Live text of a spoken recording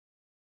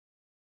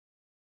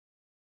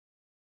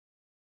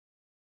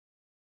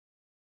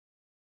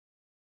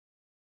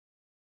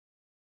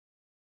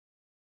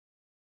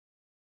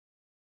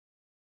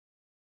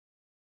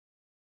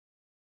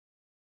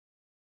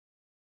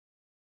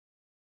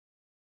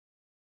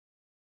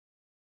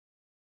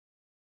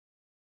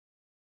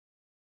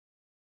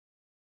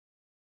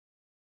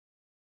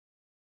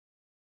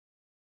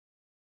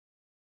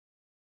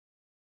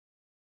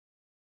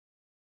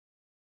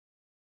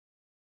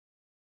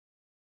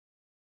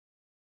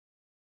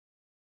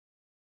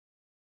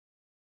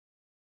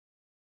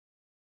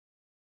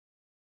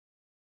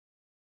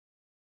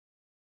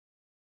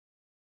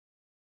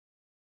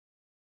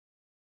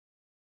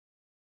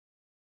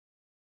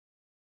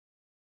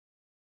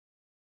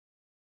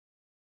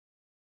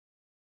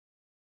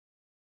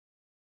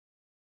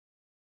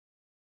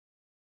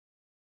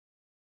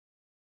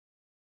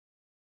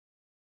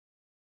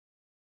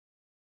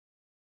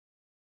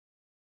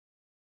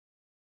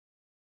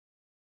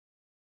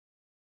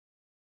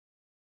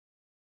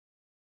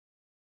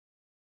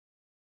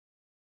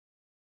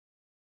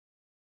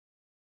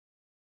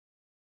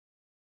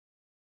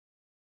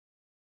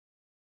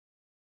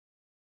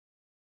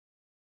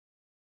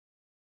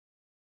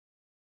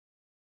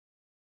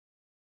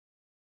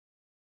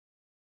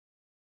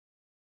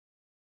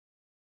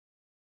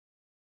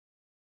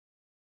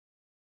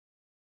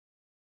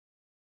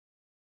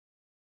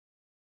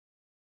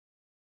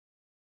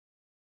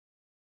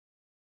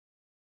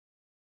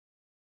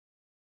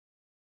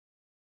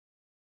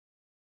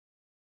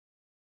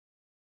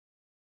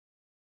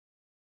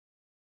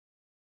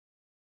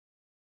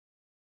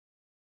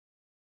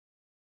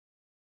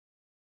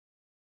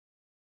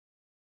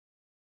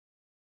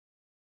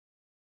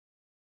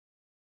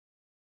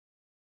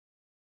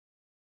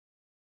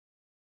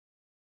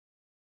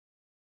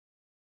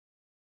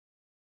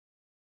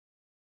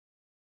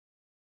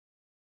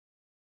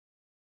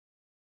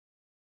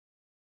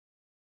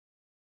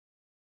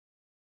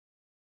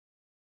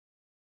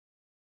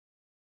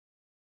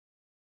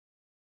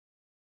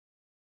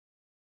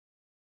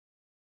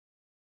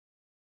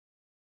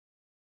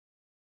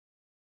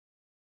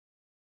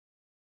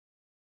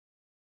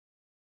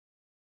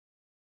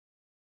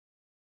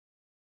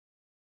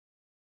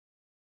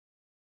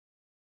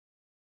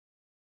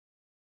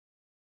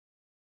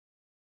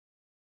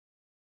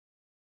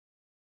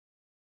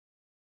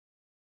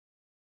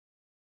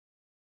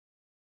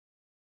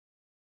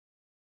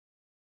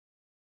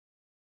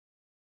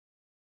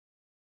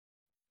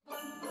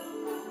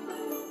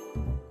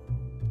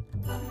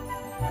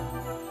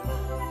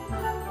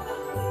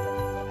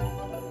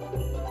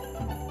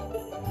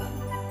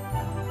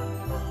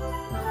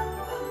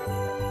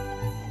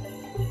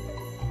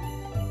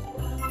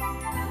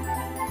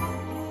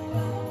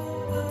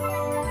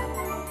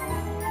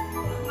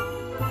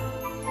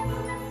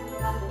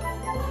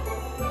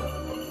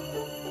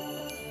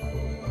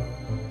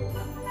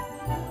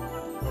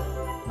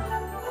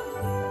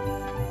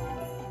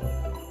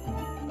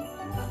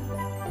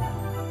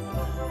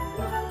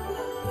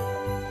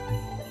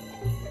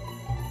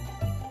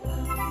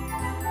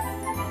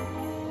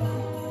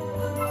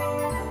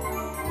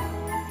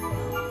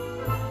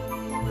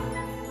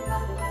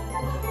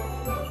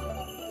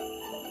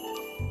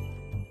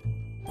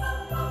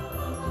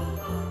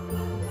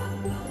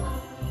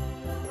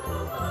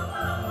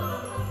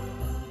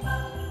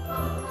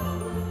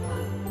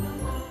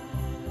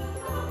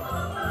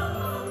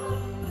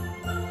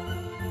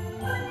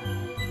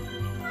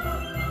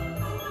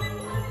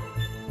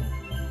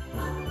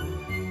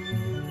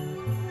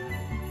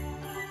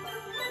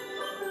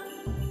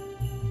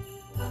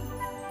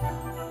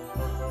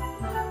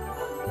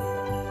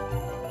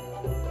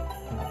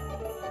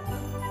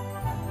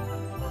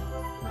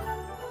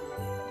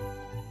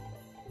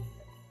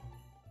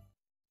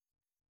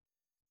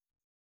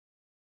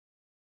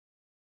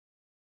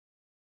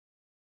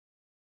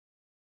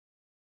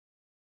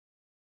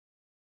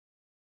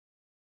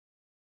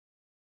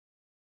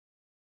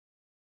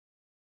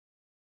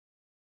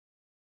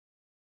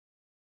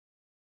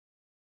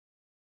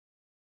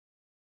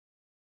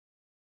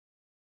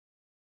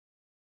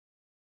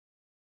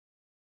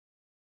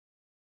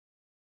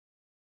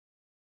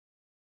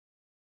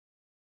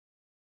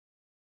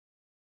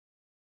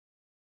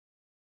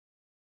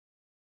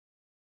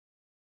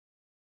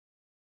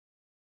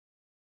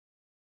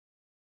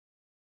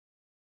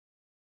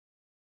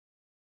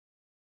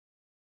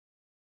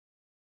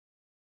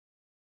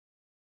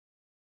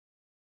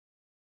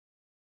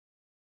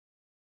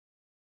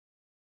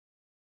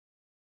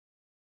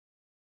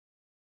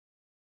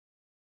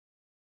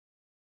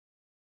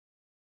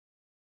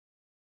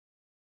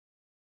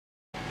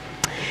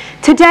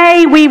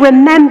Today we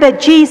remember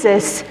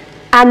Jesus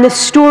and the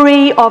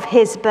story of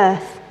his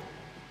birth.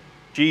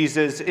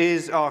 Jesus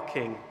is our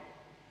King.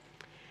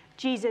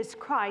 Jesus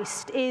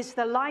Christ is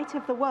the light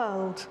of the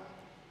world.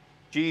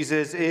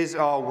 Jesus is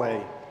our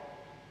way.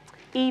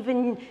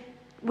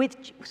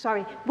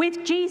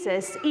 With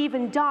Jesus,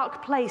 even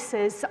dark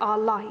places are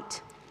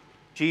light.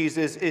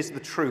 Jesus is the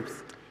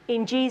truth.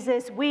 In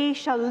Jesus we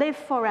shall live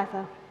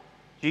forever.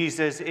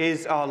 Jesus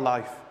is our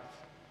life.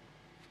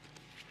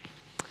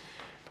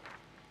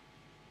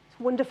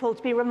 Wonderful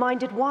to be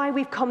reminded why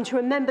we've come to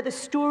remember the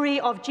story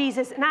of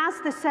Jesus. And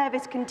as the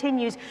service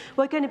continues,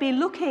 we're going to be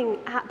looking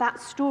at that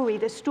story,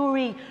 the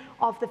story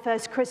of the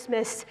first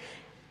Christmas,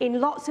 in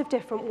lots of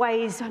different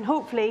ways, and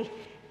hopefully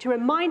to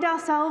remind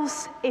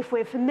ourselves if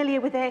we're familiar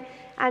with it,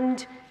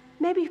 and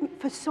maybe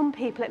for some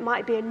people it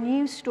might be a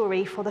new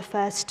story for the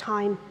first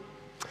time.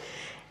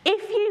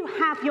 If you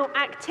have your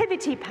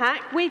activity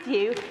pack with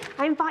you,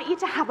 I invite you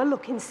to have a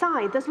look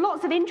inside. There's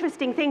lots of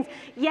interesting things.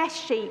 Yes,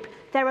 sheep,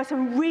 there are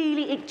some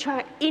really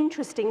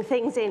interesting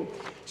things in.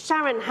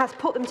 Sharon has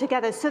put them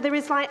together. So there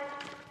is like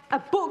a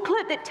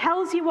booklet that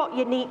tells you what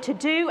you need to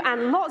do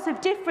and lots of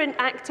different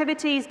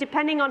activities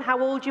depending on how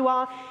old you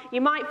are.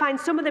 You might find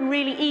some of them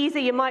really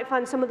easy. You might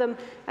find some of them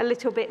a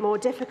little bit more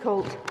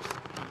difficult.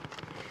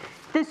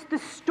 There's the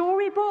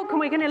storybook, and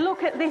we're going to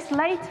look at this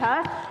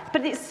later,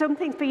 but it's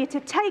something for you to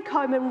take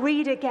home and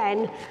read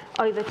again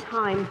over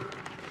time.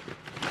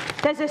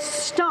 There's a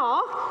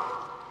star,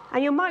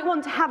 and you might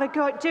want to have a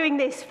go at doing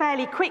this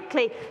fairly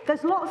quickly.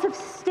 There's lots of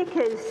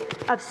stickers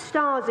of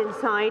stars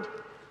inside,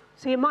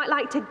 so you might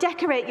like to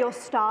decorate your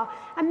star,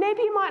 and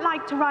maybe you might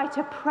like to write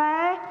a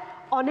prayer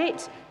on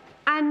it,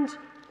 and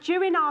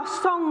during our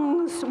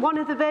songs, one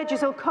of the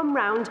vergers will come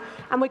round,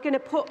 and we're going to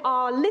put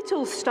our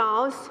little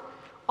stars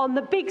on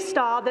the big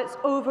star that's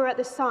over at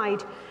the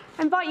side.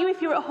 I invite you,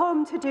 if you're at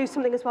home, to do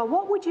something as well.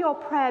 What would your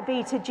prayer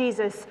be to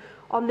Jesus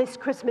on this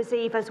Christmas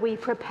Eve as we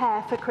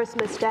prepare for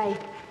Christmas Day?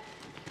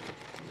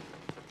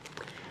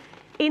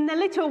 In the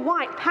little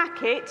white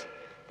packet,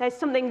 there's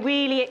something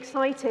really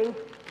exciting.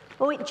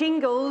 Oh, it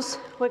jingles.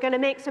 We're going to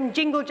make some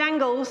jingle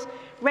jangles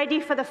ready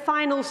for the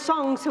final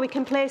song so we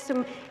can play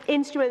some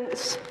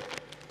instruments.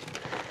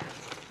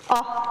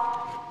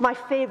 Oh, my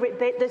favourite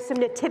bit, there's some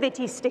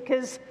nativity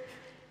stickers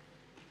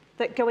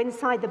that go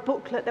inside the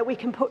booklet that we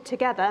can put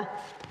together.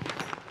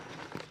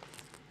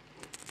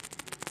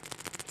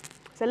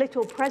 It's a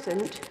little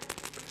present.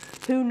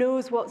 Who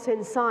knows what's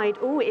inside?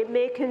 Oh, it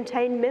may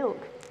contain milk.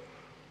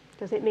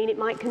 Does it mean it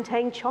might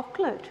contain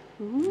chocolate?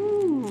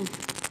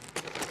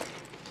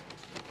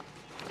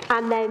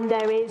 And then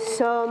there is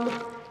some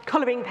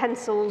colouring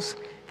pencils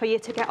for you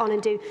to get on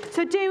and do.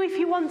 So do, if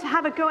you want to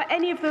have a go at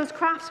any of those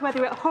crafts,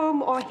 whether at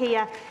home or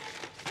here,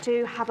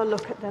 do have a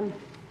look at them.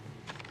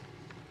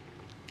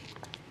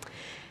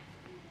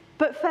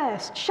 But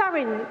first,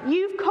 Sharon,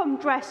 you've come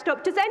dressed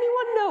up. Does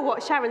anyone know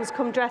what Sharon's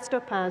come dressed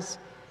up as?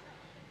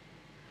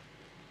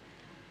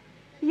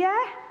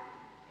 Yeah?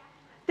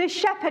 The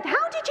shepherd.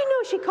 How did you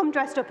know she'd come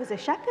dressed up as a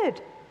shepherd?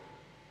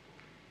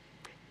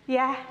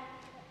 Yeah,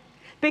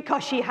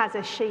 because she has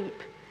a sheep.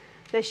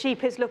 The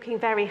sheep is looking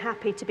very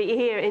happy to be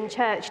here in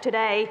church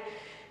today.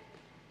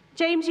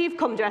 James, you've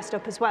come dressed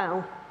up as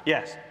well.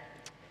 Yes.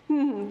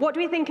 What do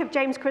we think of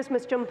James'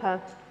 Christmas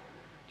jumper?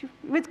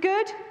 It's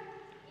good?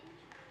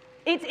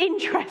 It's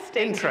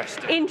interesting.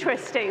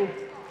 Interesting.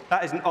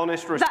 That is an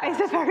honest response. That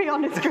is a very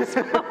honest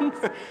response.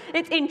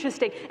 It's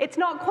interesting. It's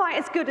not quite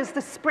as good as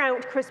the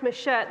Sprout Christmas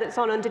shirt that's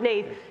on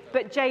underneath,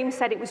 but James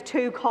said it was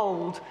too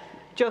cold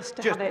just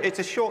to have it. It's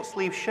a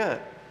short-sleeve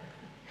shirt.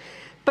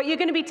 But you're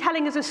going to be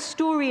telling us a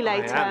story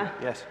later. I am,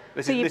 yes.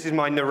 This is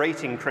my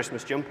narrating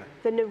Christmas jumper.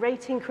 The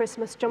narrating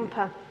Christmas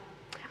jumper.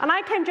 And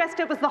I came dressed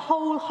up as the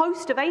whole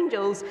host of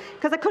angels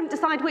because I couldn't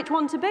decide which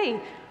one to be.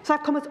 So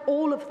I've come as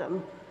all of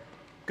them.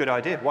 Good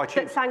idea. Why choose?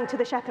 That sang to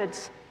the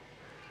shepherds.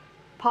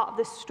 Part of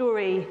the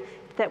story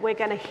that we're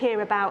going to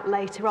hear about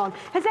later on.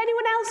 Has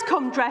anyone else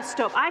come dressed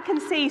up? I can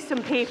see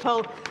some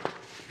people.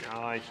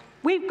 Nice.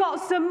 We've got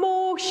some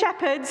more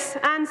shepherds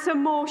and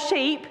some more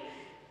sheep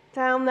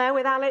down there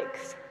with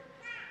Alex,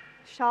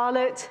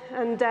 Charlotte,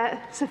 and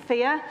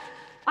Sophia.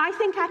 I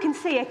think I can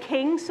see a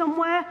king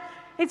somewhere.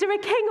 Is there a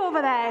king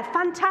over there?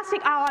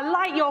 Fantastic. Oh, I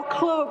like your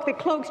cloak. The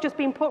cloak's just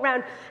been put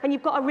round, and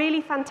you've got a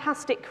really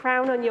fantastic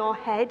crown on your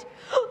head.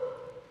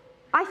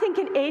 I think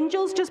an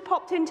angel's just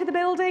popped into the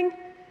building.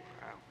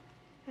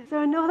 Is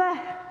there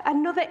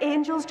another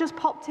angel's just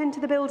popped into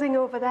the building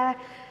over there?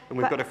 And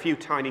we've got a few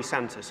tiny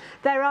Santas.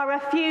 There are a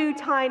few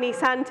tiny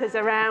Santas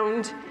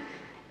around.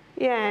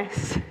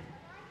 Yes.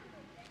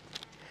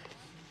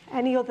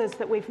 Any others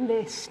that we've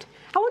missed?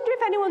 I wonder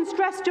if anyone's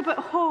dressed up at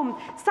home.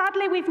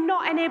 Sadly, we've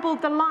not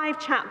enabled the live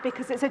chat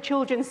because it's a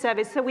children's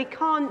service, so we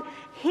can't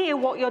hear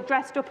what you're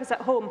dressed up as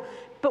at home.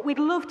 But we'd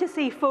love to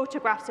see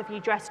photographs of you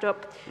dressed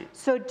up.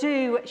 So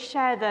do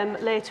share them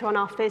later on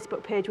our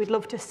Facebook page. We'd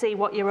love to see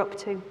what you're up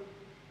to.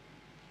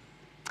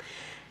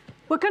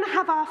 We're going to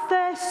have our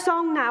first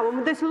song now,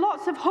 and there's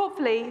lots of,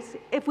 hopefully,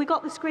 if we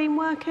got the screen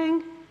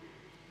working?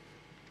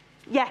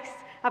 Yes,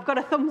 I've got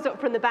a thumbs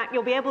up from the back.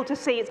 You'll be able to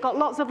see. It's got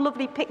lots of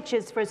lovely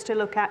pictures for us to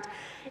look at.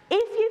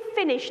 If you've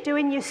finished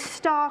doing your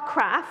star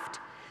craft,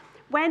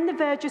 when the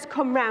vergers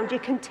come round, you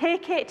can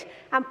take it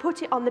and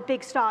put it on the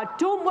big star.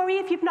 Don't worry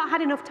if you've not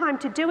had enough time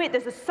to do it.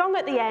 There's a song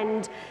at the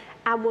end,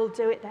 and we'll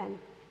do it then.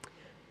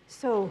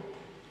 So,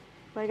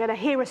 we're going to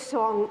hear a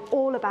song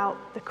all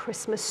about the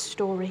Christmas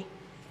story.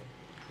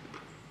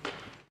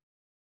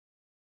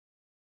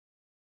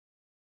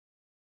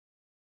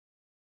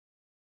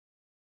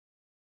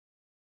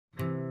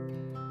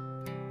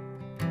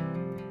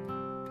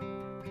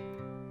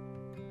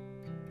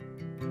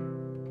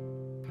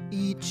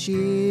 Each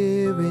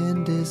year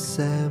in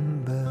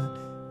December,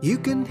 you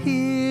can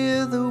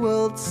hear the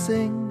world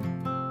sing.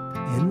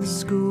 In the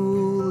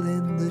school,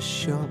 in the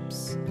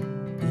shops,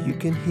 you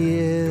can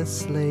hear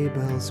sleigh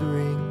bells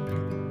ring.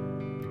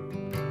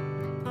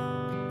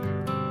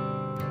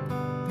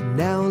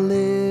 Now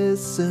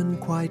listen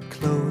quite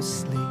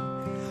closely,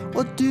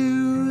 or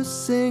do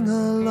sing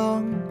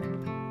along,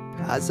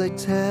 as I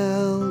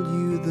tell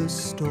you the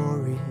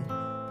story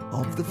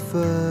of the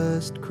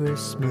first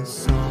Christmas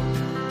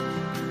song.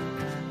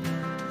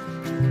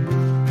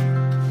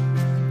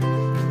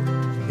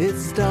 It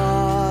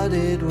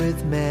started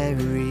with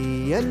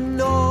Mary,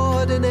 an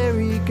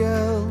ordinary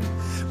girl,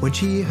 when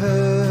she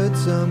heard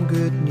some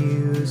good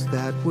news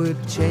that would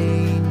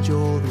change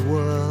all the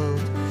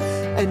world.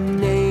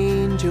 An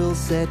angel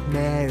said,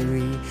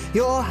 Mary,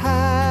 you're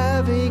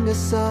having a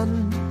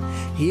son.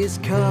 He is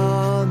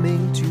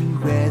coming to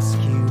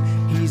rescue,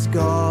 he's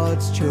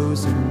God's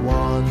chosen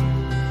one.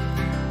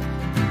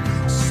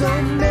 So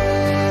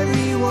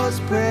Mary was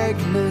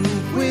pregnant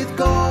with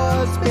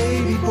God's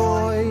baby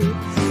boy.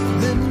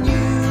 The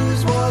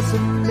news was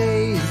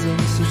amazing,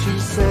 so she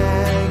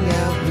sang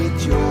out with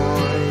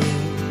joy.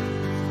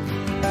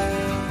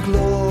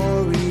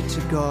 Glory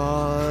to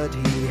God,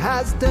 he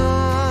has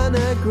done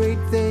a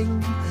great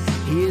thing.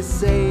 He is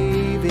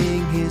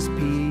saving his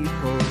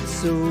people,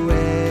 so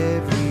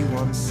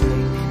everyone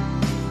sing.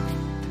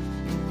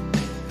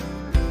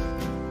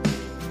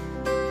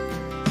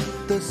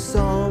 The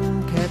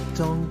song kept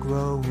on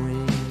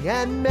growing,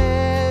 and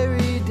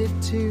Mary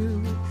did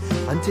too,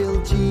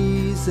 until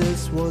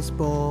Jesus was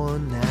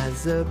born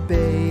as a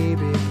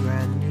baby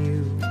brand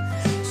new.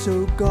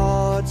 So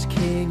God's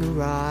King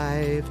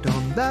arrived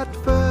on that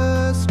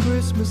first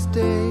Christmas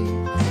day,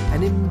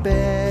 and in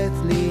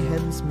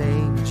Bethlehem's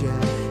manger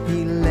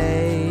he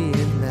lay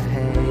in the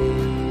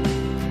hay.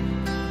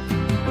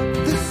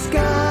 The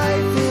sky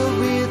filled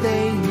with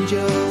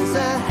angels,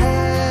 a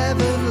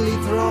heavenly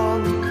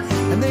throng,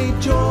 and they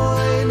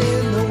join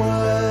in the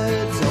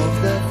words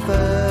of the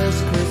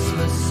first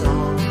Christmas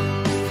song.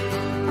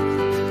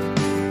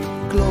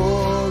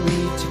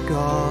 Glory to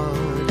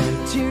God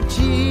and to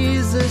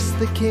Jesus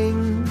the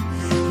King.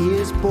 He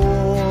is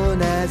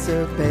born as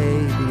a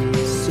baby,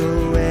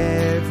 so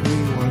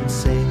everyone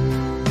sing.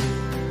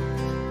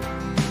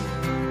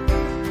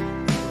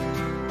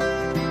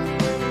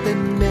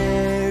 Then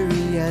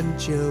Mary and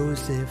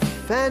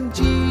Joseph and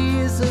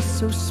Jesus,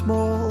 so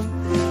small,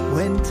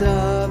 went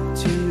up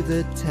to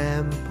the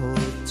temple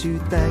to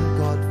thank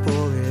God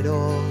for it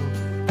all.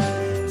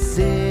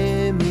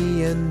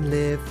 Simeon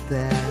lived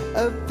there,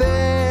 a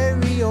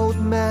very old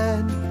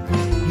man.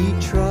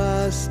 He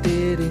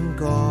trusted in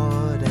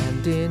God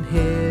and in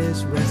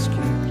his rescue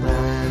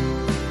plan.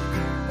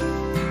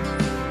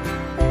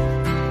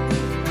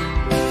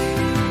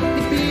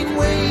 He'd been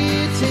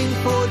waiting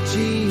for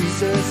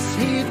Jesus,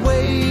 he'd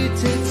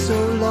waited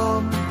so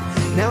long.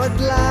 Now at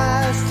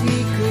last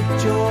he could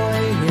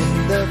join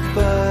in the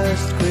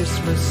first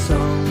Christmas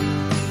song.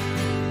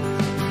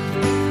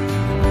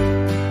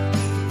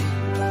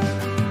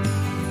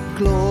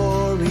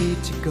 Glory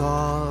to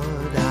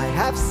God, I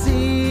have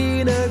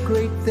seen a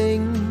great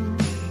thing.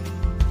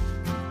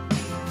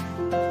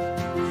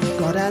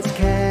 God has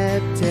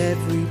kept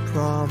every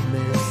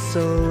promise,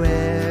 so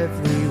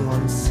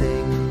everyone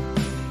sing.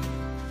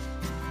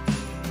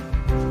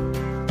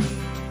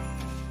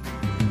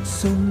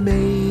 So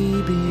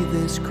maybe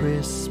this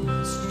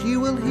Christmas you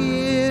will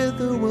hear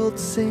the world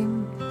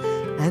sing,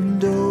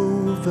 and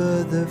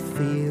over the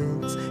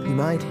fields you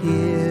might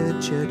hear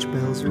church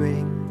bells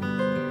ring.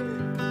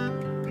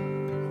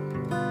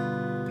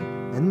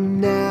 And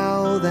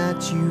now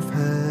that you've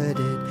heard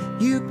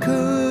it, you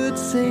could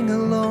sing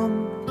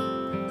along.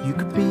 You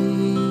could be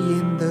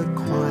in the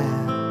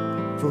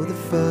choir for the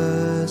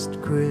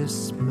first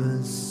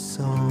Christmas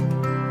song.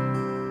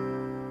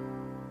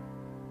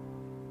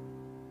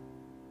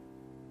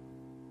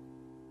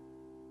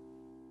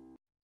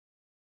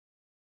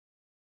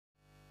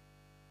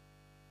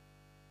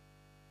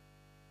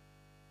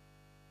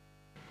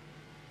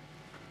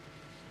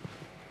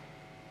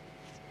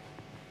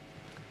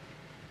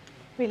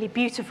 Really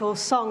beautiful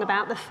song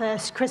about the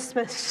first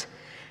Christmas.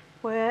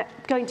 We're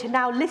going to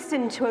now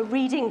listen to a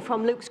reading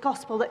from Luke's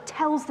Gospel that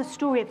tells the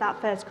story of that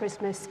first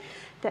Christmas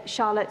that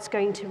Charlotte's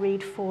going to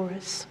read for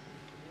us.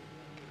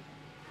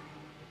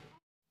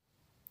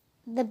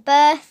 The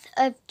birth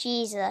of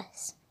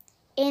Jesus.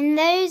 In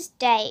those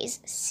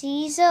days,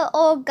 Caesar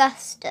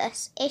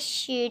Augustus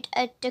issued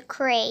a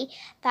decree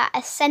that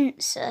a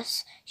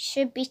census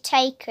should be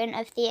taken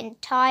of the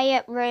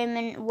entire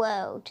Roman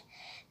world.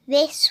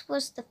 This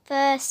was the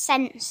first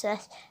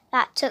census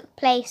that took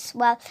place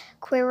while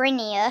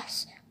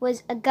Quirinius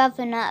was a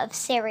governor of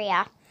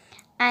Syria,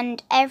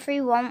 and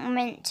everyone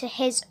went to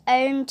his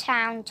own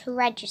town to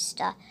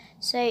register.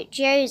 So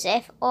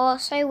Joseph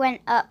also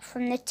went up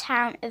from the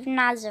town of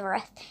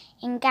Nazareth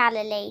in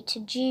Galilee to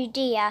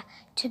Judea,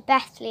 to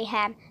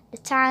Bethlehem, the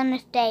town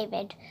of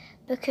David,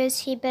 because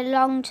he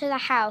belonged to the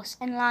house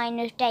and line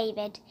of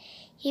David.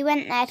 He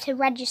went there to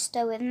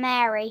register with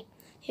Mary,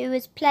 who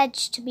was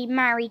pledged to be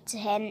married to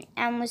him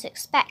and was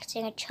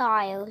expecting a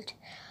child.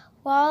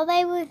 While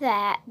they were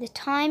there, the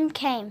time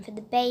came for the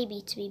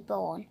baby to be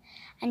born,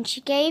 and she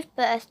gave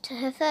birth to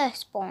her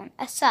firstborn,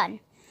 a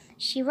son.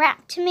 She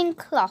wrapped him in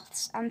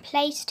cloths and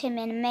placed him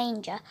in a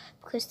manger,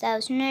 because there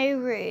was no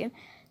room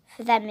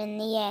for them in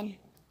the inn.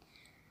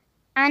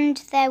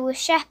 And there were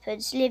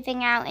shepherds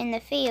living out in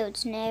the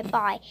fields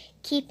nearby,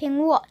 keeping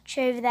watch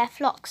over their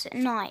flocks at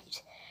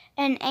night.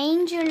 An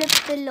angel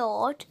of the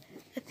Lord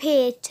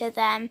appeared to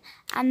them,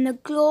 and the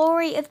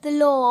glory of the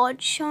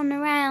Lord shone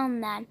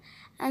around them,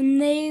 and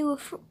they were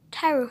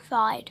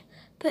terrified.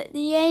 But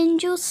the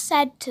angel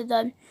said to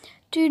them,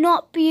 "Do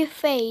not be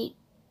afraid.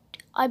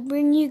 I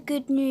bring you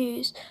good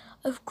news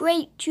of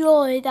great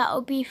joy that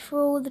will be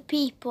for all the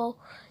people.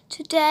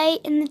 Today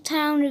in the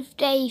town of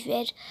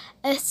David,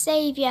 a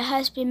Saviour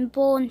has been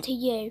born to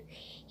you.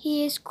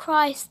 He is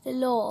Christ the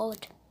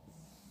Lord."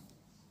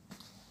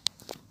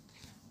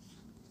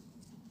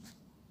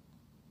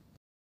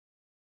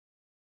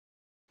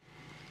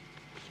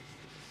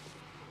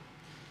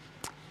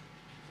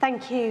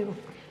 Thank you.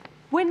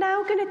 We're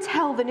now going to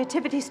tell the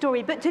nativity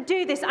story, but to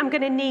do this, I'm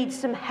going to need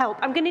some help.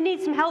 I'm going to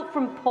need some help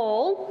from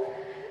Paul.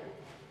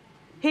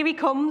 Here he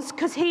comes,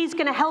 because he's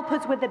going to help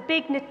us with the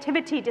big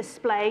nativity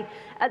display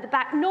at the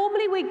back.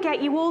 Normally we'd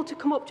get you all to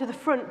come up to the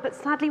front, but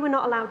sadly we're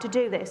not allowed to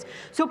do this.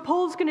 So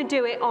Paul's going to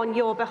do it on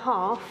your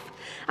behalf.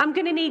 I'm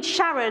going to need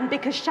Sharon,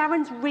 because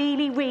Sharon's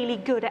really, really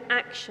good at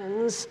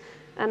actions,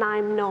 and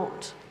I'm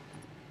not.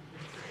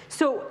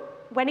 So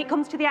when it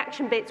comes to the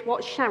action bits,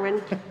 watch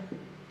Sharon.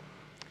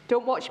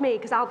 Don't watch me,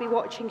 because I'll be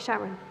watching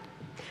Sharon.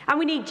 And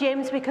we need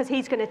James, because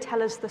he's going to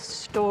tell us the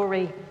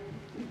story.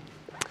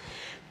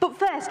 But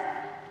first,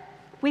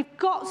 we've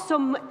got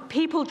some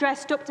people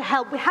dressed up to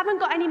help. We haven't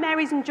got any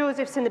Marys and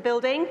Josephs in the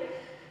building.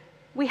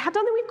 I don't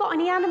think we've got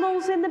any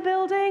animals in the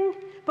building,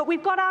 but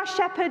we've got our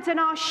shepherds and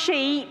our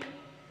sheep,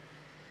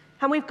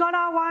 and we've got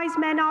our wise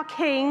men, our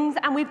kings,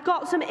 and we've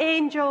got some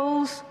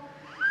angels,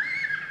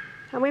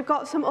 and we've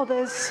got some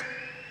others.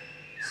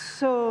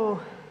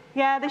 So,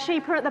 yeah, the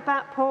sheep are at the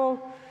back,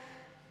 Paul.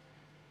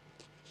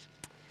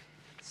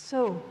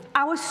 So,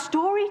 our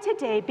story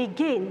today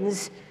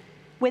begins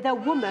with a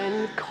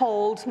woman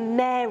called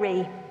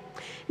Mary.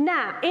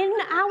 Now,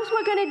 as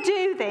we're going to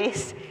do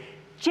this,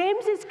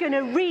 James is going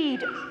to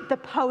read the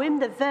poem,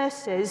 the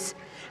verses,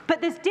 But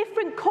there's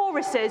different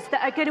choruses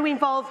that are going to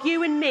involve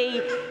you and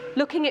me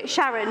looking at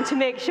Sharon to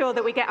make sure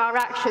that we get our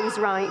actions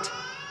right.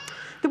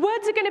 The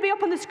words are going to be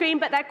up on the screen,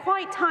 but they're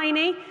quite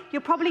tiny.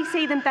 You'll probably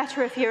see them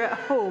better if you're at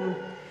home.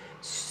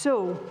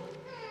 So,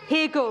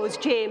 here goes,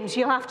 James.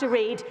 You'll have to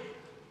read,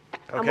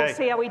 and we'll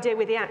see how we do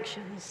with the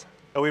actions.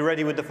 Are we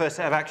ready with the first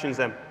set of actions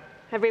then?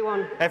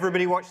 Everyone.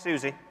 Everybody watch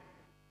Susie.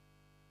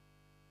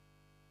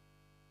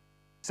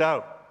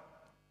 So,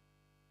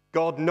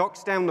 God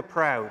knocks down the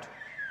proud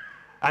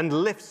and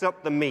lifts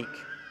up the meek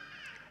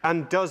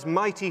and does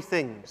mighty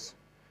things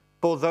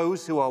for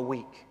those who are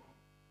weak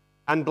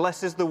and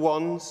blesses the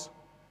ones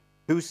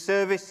whose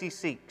service he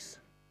seeks.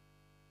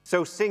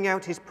 So sing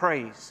out his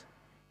praise.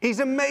 He's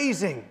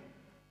amazing.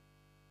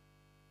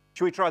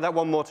 Should we try that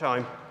one more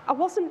time? I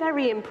wasn't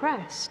very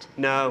impressed.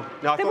 No,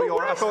 I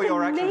thought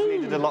your actions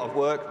needed a lot of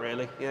work,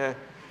 really. Yeah.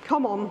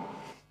 Come on.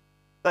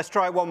 Let's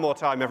try it one more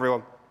time,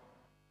 everyone.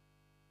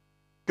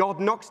 God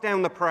knocks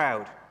down the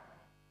proud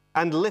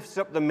and lifts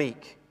up the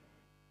meek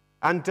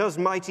and does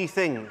mighty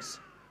things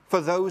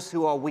for those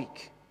who are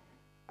weak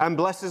and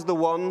blesses the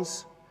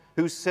ones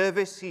whose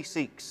service he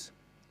seeks.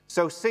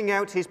 So sing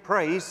out his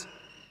praise.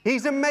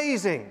 He's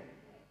amazing.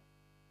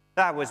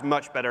 That was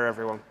much better,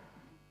 everyone.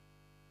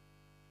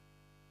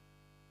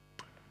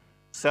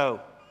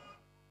 So,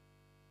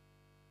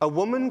 a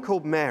woman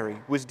called Mary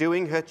was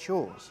doing her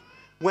chores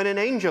when an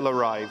angel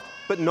arrived,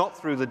 but not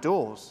through the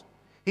doors.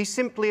 He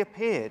simply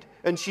appeared,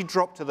 and she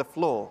dropped to the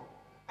floor.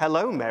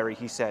 "Hello, Mary,"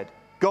 he said.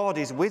 "God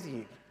is with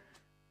you."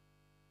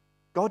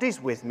 "God is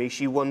with me,"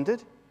 she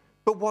wondered.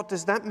 "But what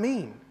does that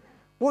mean?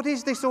 What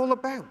is this all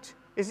about?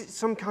 Is it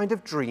some kind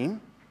of dream?"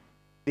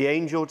 The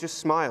angel just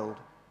smiled.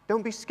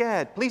 "Don't be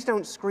scared. Please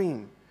don't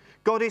scream.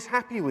 God is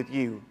happy with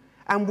you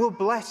and will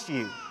bless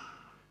you."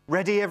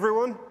 Ready,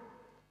 everyone?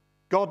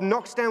 God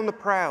knocks down the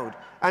proud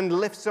and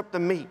lifts up the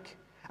meek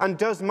and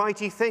does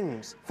mighty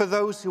things for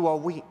those who are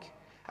weak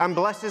and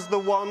blesses the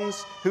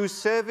ones whose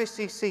service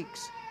he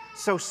seeks.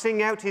 So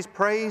sing out his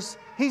praise.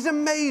 He's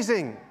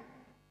amazing.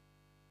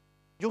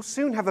 "You'll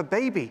soon have a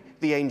baby,"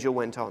 the angel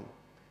went on.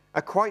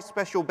 "A quite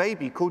special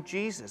baby called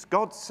Jesus,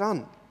 God's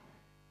son.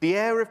 The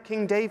heir of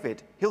King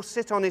David. He'll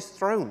sit on his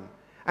throne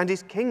and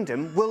his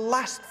kingdom will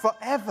last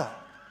forever."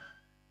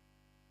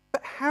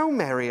 "But how?"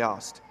 Mary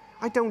asked.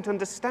 "I don't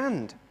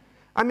understand.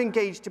 I'm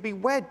engaged to be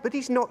wed, but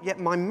he's not yet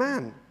my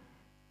man."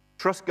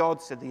 "Trust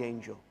God," said the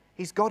angel.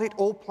 "He's got it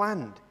all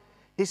planned.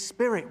 His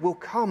spirit will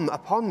come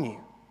upon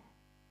you."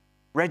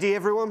 Ready,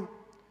 everyone?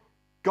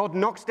 God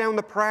knocks down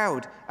the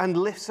proud and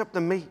lifts up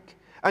the meek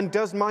and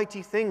does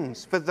mighty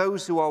things for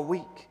those who are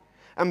weak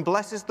and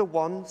blesses the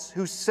ones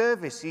whose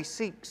service he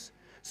seeks.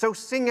 So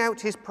sing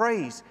out his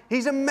praise.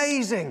 He's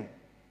amazing.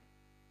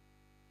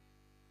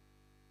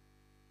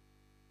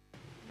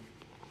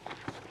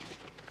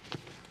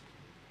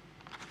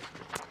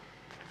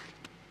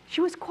 She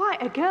was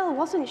quite a girl,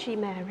 wasn't she,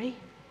 Mary?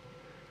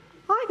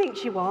 I think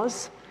she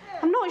was.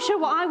 I'm not sure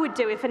what I would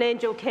do if an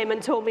angel came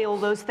and told me all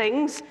those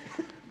things.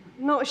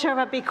 I'm not sure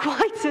I'd be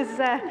quite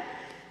as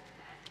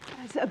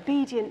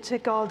obedient to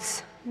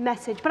God's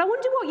message. But I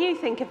wonder what you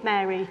think of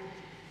Mary.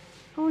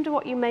 I wonder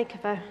what you make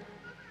of her.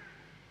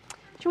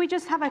 Shall we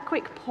just have a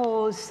quick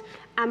pause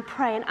and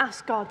pray and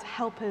ask God to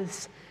help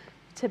us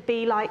to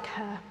be like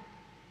her?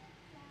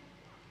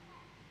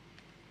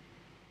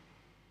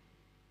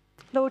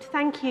 Lord,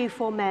 thank you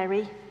for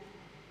Mary.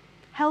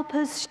 Help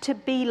us to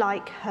be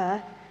like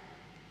her,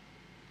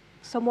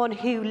 someone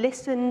who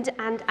listened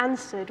and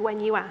answered when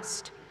you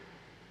asked.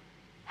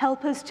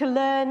 Help us to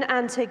learn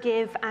and to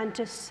give and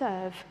to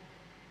serve,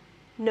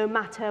 no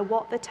matter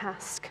what the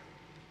task.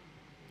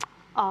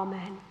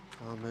 Amen.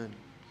 Amen.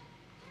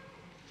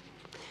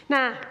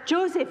 Now,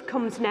 Joseph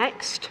comes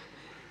next.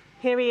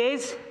 Here he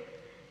is.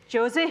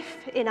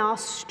 Joseph, in our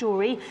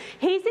story,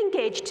 he's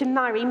engaged to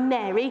marry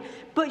Mary,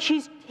 but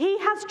he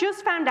has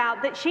just found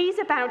out that she's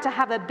about to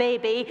have a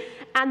baby,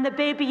 and the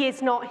baby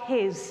is not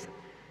his.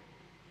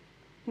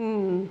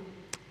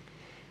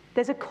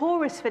 There's a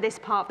chorus for this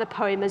part of the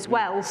poem as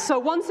well. So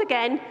once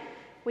again,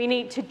 we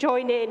need to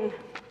join in.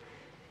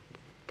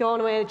 Go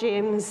on away,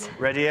 James.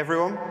 Ready,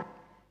 everyone?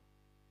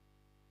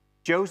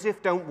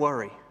 Joseph, don't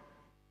worry.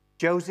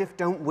 Joseph,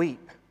 don't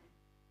weep.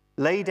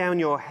 Lay down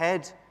your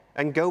head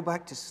and go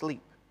back to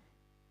sleep.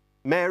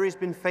 Mary's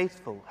been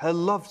faithful, her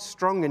love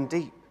strong and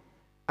deep,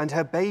 and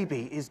her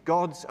baby is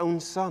God's own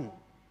son.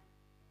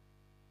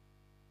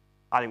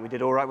 I think we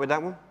did all right with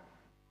that one.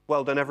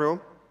 Well done,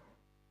 everyone.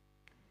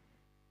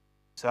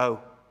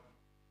 So,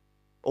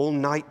 all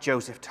night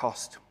Joseph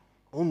tossed,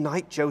 all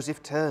night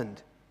Joseph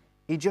turned.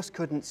 He just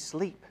couldn't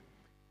sleep.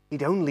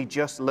 He'd only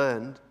just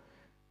learned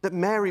that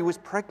Mary was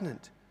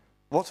pregnant.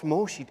 What's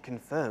more, she'd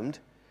confirmed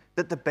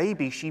that the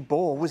baby she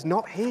bore was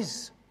not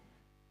his.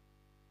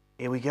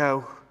 Here we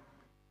go.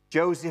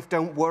 Joseph,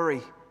 don't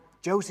worry.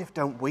 Joseph,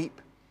 don't weep.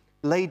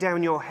 Lay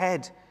down your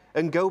head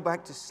and go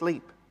back to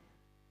sleep.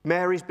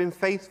 Mary's been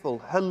faithful,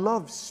 her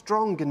love's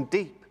strong and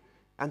deep,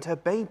 and her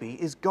baby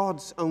is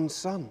God's own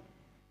son.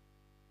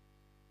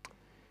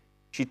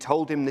 She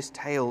told him this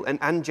tale, an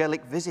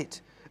angelic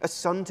visit, a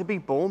son to be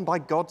born by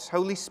God's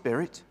Holy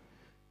Spirit?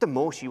 The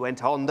more she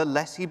went on, the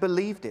less he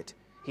believed it.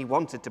 He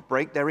wanted to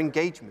break their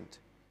engagement.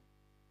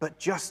 But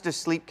just as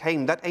sleep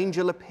came, that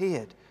angel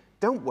appeared.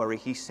 Don't worry,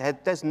 he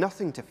said, there's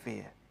nothing to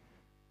fear.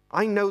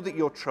 I know that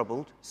you're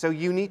troubled, so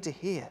you need to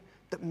hear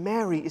that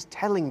Mary is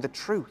telling the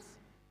truth.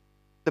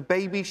 The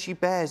baby she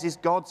bears is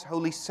God's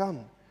holy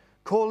son.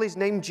 Call his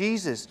name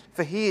Jesus,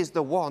 for he is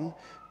the one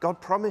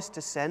God promised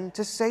to send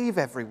to save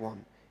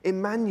everyone.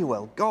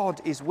 Emmanuel, God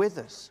is with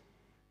us.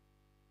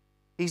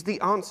 He's the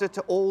answer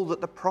to all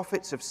that the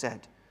prophets have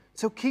said.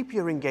 So keep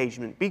your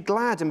engagement, be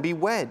glad and be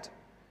wed.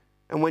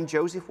 And when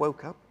Joseph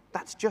woke up,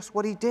 that's just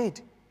what he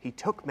did. He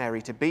took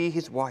Mary to be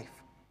his wife.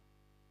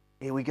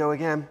 Here we go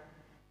again.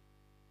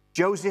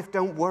 Joseph,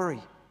 don't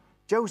worry.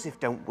 Joseph,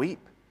 don't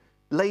weep.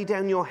 Lay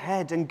down your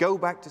head and go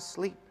back to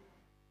sleep.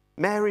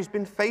 Mary's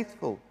been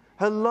faithful.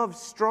 Her love's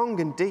strong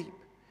and deep.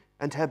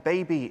 And her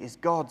baby is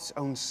God's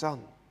own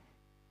son.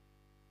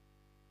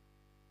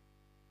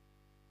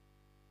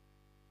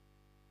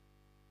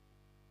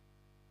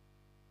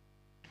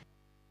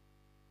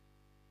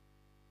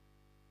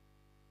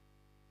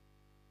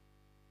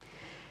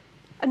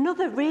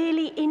 Another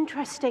really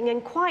interesting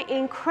and quite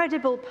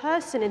incredible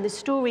person in the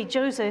story,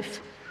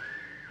 Joseph.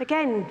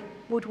 Again,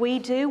 would we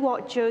do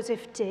what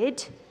Joseph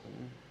did?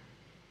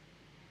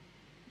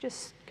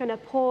 Just going to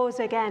pause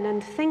again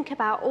and think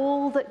about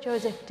all that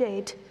Joseph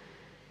did.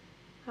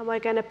 And we're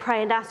going to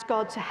pray and ask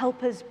God to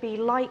help us be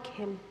like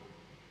him.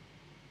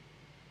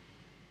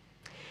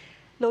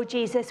 Lord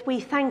Jesus,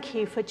 we thank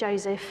you for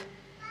Joseph.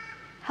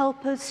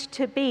 Help us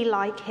to be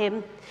like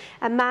him,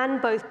 a man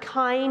both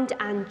kind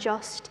and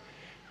just.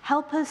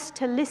 Help us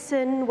to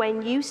listen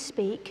when you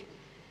speak.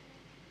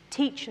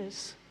 Teach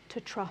us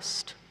to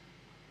trust.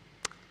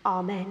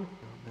 Amen.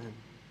 Amen.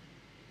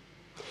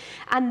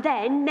 And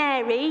then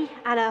Mary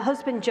and her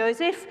husband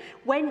Joseph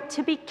went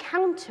to be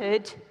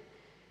counted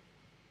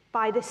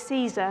by the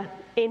Caesar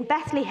in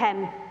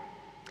Bethlehem.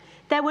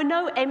 There were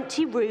no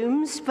empty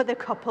rooms for the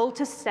couple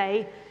to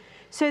stay,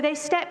 so they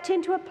stepped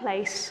into a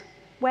place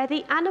where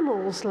the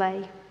animals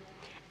lay.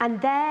 And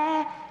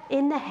there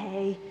in the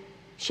hay,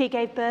 she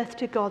gave birth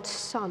to God's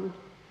son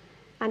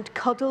and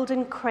cuddled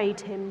and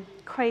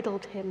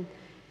cradled him,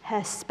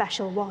 her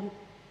special one.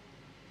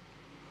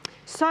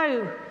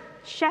 So,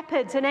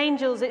 shepherds and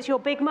angels, it's your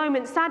big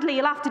moment. Sadly,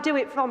 you'll have to do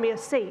it from your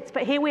seats.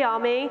 But here we are,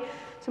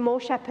 some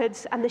more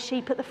shepherds and the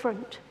sheep at the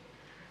front.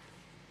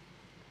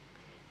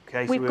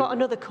 Okay, we've got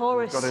another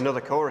chorus. We've got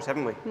another chorus,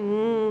 haven't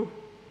we?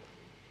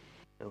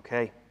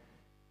 Okay.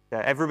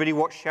 Everybody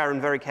watch Sharon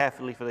very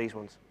carefully for these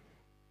ones.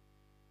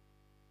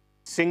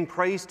 Sing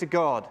praise to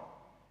God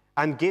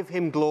and give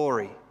him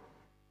glory.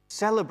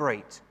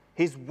 Celebrate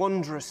his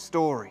wondrous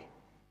story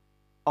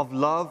of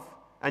love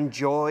and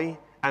joy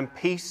and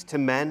peace to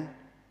men,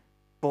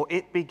 for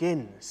it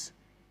begins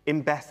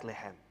in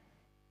Bethlehem.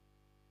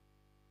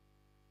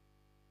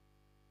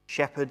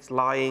 Shepherds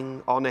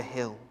lying on a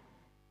hill.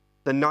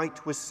 The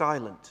night was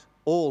silent,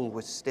 all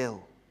was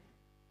still.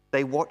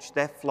 They watched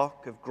their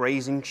flock of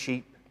grazing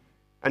sheep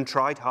and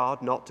tried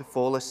hard not to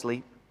fall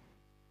asleep.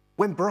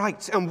 When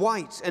bright and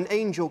white an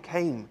angel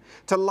came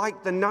to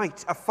light the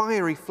night a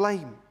fiery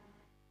flame.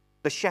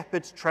 The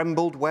shepherds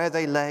trembled where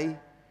they lay.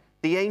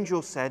 The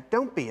angel said,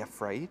 "Don't be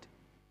afraid."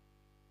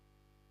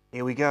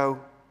 Here we go.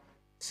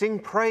 Sing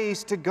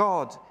praise to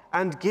God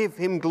and give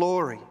him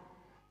glory.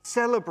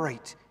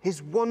 Celebrate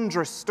his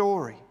wondrous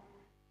story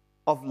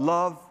of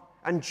love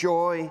and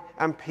joy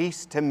and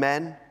peace to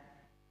men,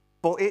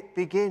 for it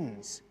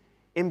begins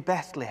in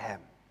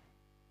Bethlehem.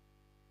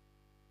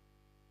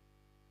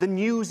 The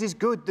news is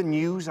good, the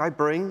news I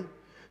bring.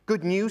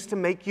 Good news to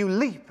make you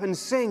leap and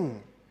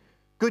sing.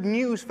 Good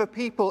news for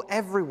people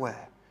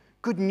everywhere.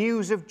 Good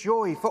news of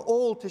joy for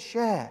all to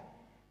share.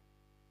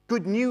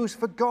 Good news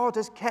for God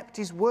has kept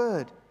his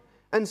word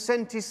and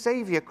sent his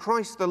Savior,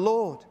 Christ the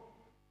Lord.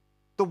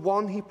 The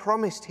one he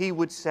promised he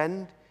would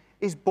send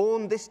is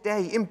born this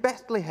day in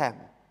Bethlehem.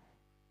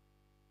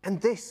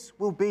 And this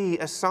will be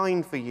a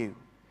sign for you.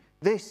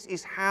 This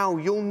is how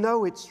you'll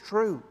know it's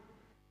true.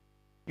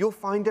 You'll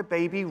find a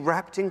baby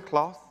wrapped in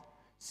cloth,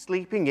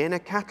 sleeping in a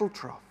cattle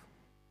trough.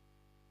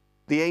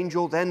 The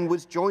angel then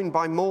was joined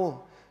by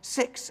more,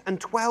 6 and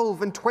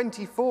 12 and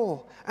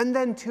 24, and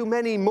then too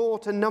many more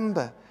to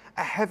number,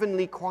 a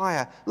heavenly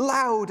choir,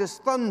 loud as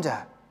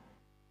thunder.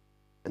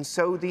 And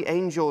so the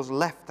angels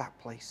left that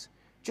place,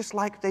 just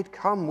like they'd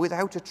come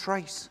without a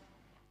trace,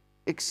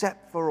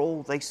 except for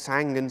all they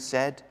sang and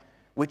said,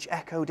 which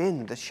echoed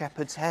in the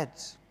shepherds'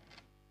 heads.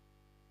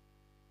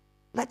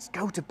 Let's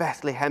go to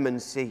Bethlehem and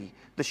see,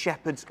 the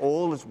shepherds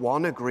all as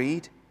one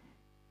agreed.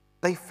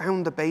 They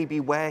found the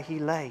baby where he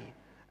lay,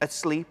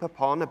 asleep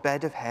upon a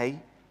bed of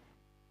hay.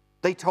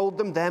 They told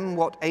them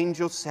what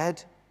angels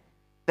said.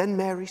 Then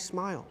Mary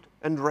smiled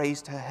and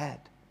raised her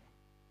head.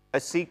 A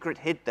secret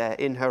hid there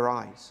in her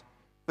eyes,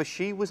 for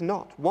she was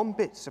not one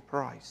bit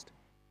surprised.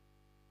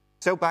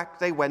 So back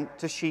they went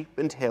to sheep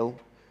and hill,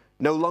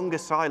 no longer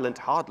silent,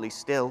 hardly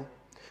still,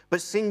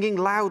 but singing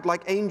loud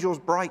like angels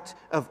bright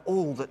of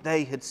all that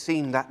they had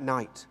seen that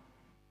night.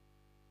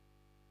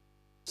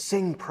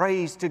 Sing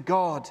praise to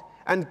God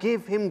and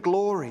give him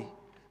glory.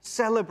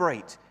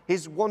 Celebrate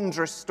his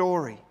wondrous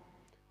story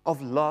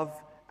of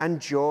love and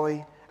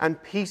joy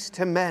and peace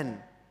to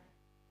men,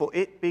 for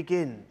it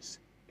begins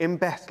in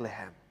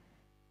Bethlehem.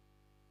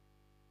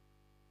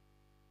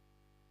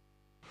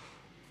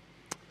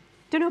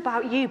 Don't know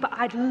about you, but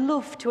I'd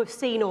love to have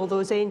seen all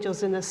those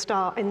angels in the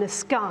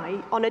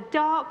sky on a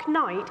dark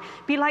night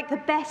be like the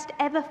best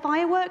ever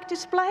firework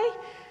display.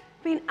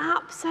 Been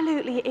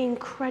absolutely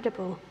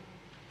incredible.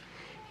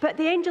 But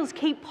the angels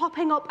keep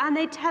popping up and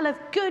they tell of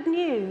good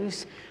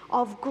news,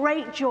 of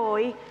great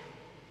joy,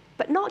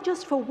 but not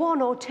just for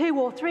one or two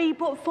or three,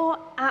 but for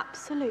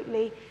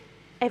absolutely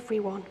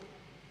everyone.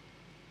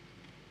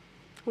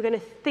 We're going to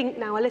think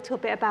now a little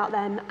bit about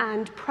them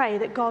and pray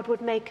that God would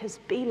make us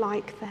be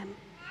like them.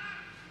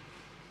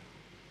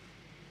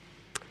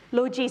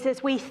 Lord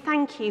Jesus, we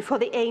thank you for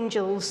the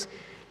angels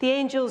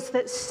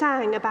that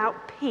sang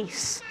about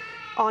peace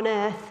on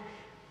earth,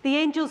 the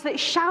angels that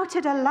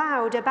shouted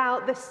aloud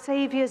about the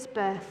Saviour's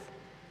birth.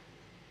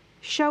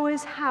 Show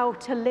us how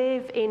to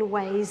live in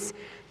ways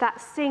that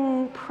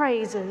sing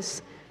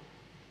praises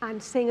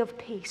and sing of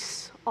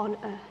peace on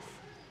earth.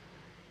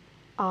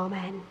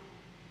 Amen.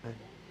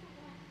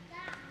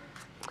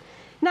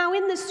 Now,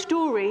 in the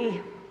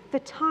story, the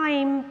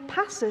time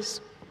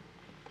passes.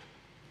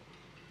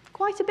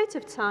 Quite a bit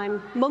of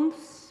time,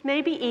 months,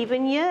 maybe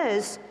even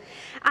years.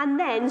 And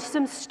then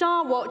some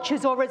star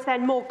watchers, or as they're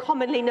more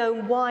commonly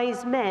known,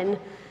 wise men,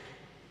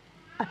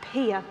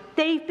 appear.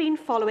 They've been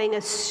following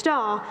a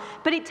star,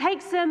 but it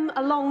takes them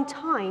a long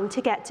time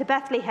to get to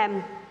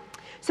Bethlehem.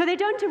 So they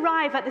don't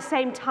arrive at the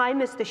same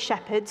time as the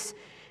shepherds.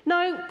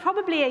 No,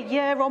 probably a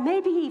year or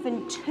maybe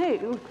even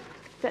two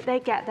that they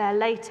get there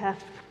later.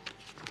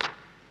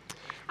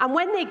 And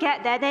when they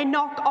get there, they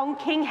knock on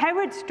King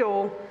Herod's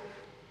door.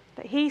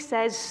 But he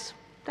says,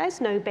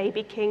 there's no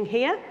baby king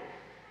here.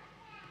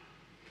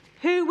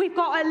 We've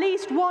got at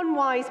least one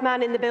wise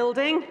man in the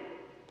building,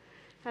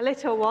 a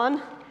little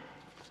one,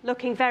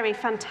 looking very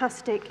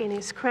fantastic in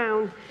his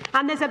crown.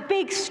 And there's a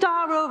big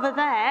star over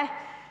there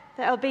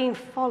that are being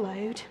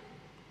followed.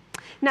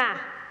 Now,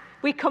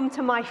 we come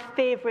to my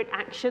favourite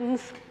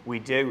actions. We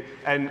do.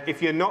 And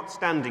if you're not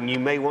standing, you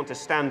may want to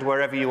stand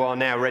wherever you are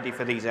now, ready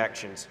for these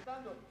actions.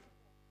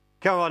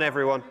 Come on,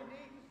 everyone.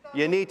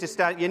 You need to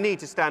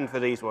stand for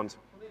these ones.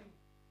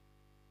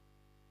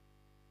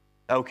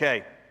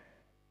 Okay.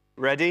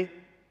 Ready?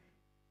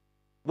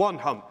 1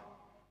 hump,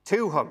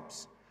 2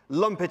 humps,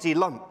 lumpety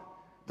lump.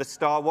 The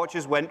star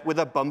watchers went with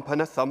a bump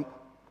and a thump.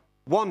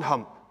 1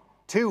 hump,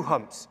 2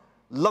 humps,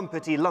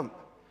 lumpety lump.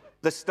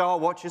 The star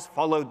watchers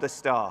followed the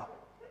star.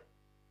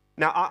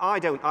 Now, I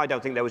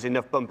don't think there was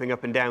enough bumping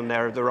up and down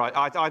there of the right.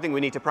 I think we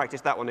need to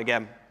practice that one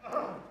again.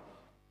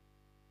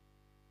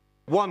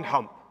 1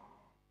 hump,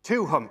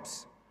 2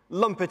 humps,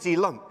 lumpety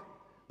lump.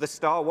 The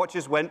star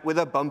watchers went with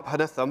a bump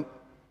and a thump.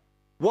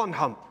 1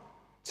 hump,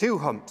 2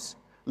 humps,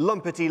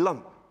 lumpety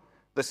lump.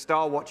 The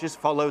star watchers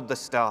followed the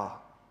star.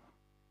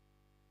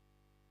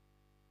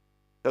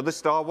 So the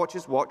star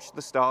watchers watched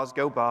the stars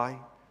go by,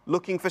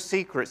 looking for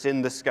secrets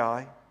in the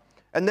sky.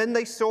 And then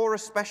they saw a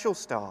special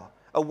star,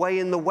 away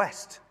in the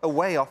west,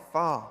 away off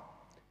far.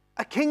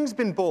 A king's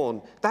been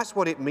born, that's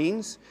what it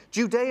means.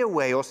 Judea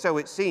way, or so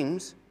it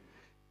seems.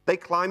 They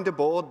climbed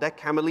aboard their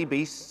camely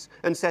beasts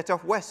and set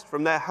off west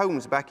from their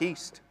homes back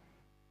east.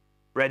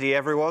 Ready,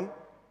 everyone?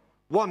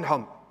 1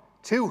 hump,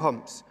 2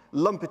 humps,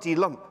 lumpety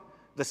lump.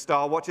 The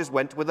star watchers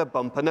went with a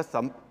bump and a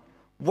thump.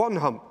 1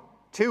 hump,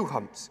 2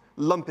 humps,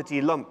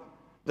 lumpety lump.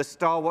 The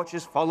star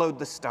watchers followed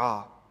the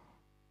star.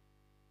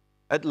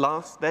 At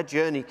last their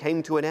journey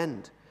came to an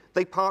end.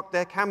 They parked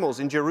their camels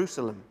in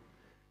Jerusalem.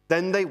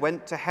 Then they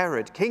went to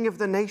Herod, king of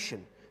the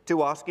nation,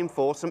 to ask him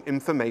for some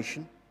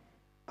information.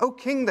 "O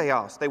king," they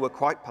asked, they were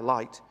quite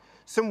polite,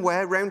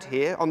 "somewhere round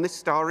here on this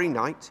starry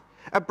night,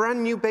 a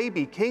brand new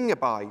baby king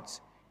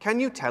abides. Can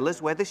you tell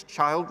us where this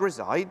child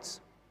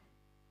resides?"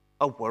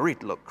 A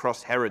worried look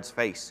crossed Herod's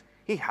face.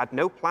 He had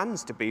no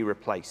plans to be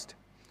replaced.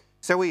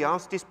 So he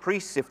asked his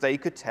priests if they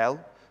could tell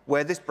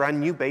where this brand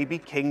new baby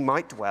king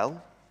might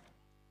dwell.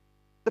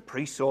 The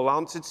priests all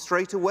answered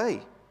straight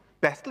away,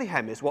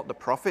 "Bethlehem is what the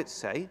prophets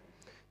say."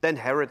 Then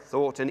Herod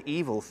thought an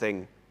evil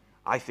thing.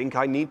 "I think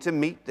I need to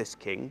meet this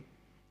king."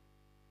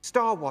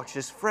 "Star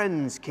watchers,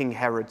 friends," King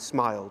Herod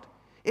smiled.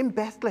 "In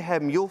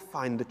Bethlehem you'll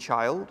find the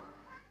child.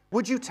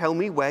 Would you tell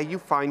me where you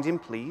find him,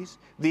 please?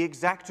 The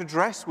exact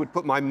address would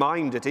put my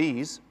mind at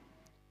ease."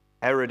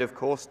 Herod, of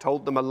course,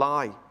 told them a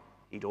lie.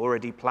 He'd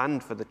already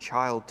planned for the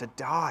child to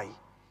die.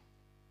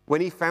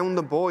 When he found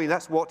the boy,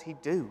 that's what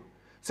he'd do.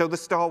 So the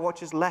star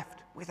watchers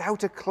left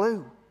without a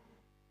clue.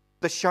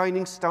 The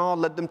shining star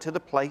led them to the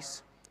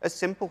place, a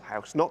simple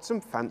house, not some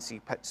fancy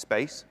pet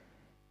space.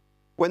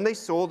 When they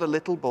saw the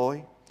little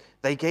boy,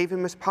 they gave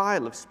him a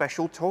pile of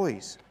special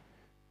toys.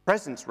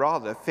 Presents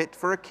rather fit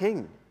for a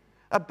king.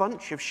 A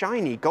bunch of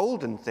shiny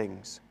golden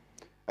things.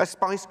 A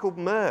spice called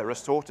myrrh, a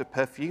sort of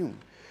perfume,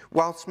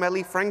 while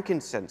smelly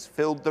frankincense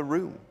filled the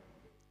room.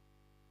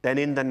 Then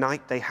in the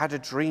night they had a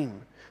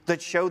dream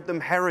that showed them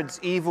Herod's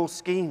evil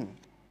scheme.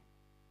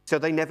 So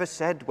they never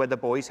said where the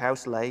boy's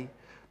house lay,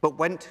 but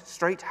went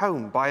straight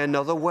home by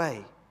another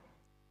way.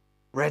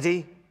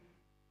 Ready?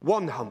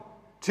 1 hump,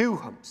 2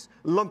 humps,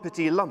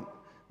 lumpety lump.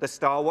 The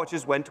star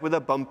watchers went with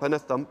a bump and a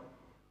thump.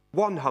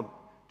 1 hump,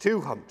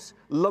 2 humps,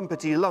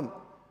 lumpety lump.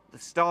 The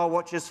star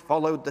watchers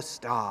followed the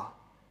star.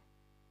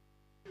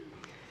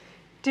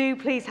 Do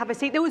please have a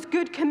seat. There was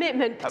good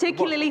commitment,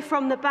 particularly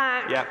from the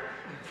back,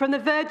 from the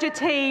Verger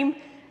team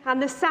and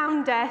the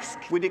sound desk.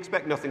 We'd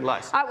expect nothing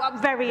less.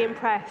 I'm very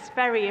impressed,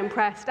 very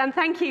impressed. And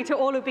thank you to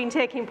all who've been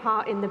taking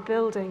part in the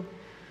building.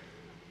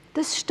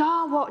 The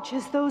star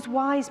watchers, those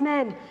wise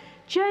men,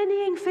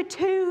 journeying for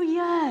 2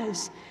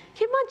 years.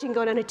 Can you imagine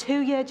going on a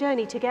 2-year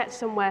journey to get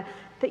somewhere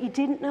that you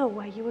didn't know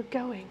where you were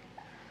going?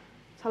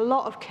 It's a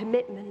lot of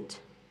commitment.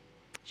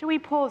 Shall we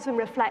pause and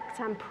reflect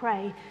and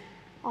pray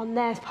on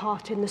their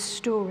part in the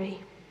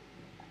story?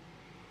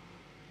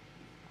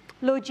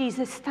 Lord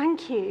Jesus,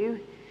 thank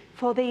you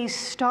for these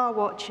star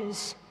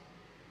watchers.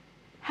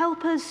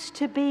 Help us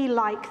to be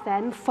like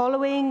them,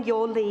 following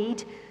your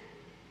lead,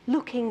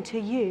 looking to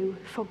you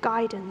for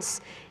guidance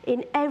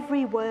in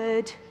every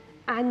word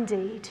and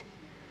deed.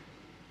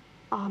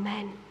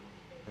 Amen.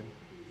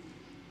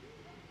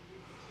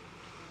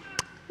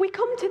 We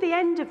come to the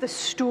end of the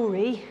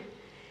story,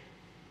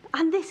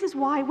 and this is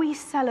why we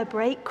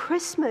celebrate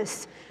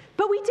Christmas.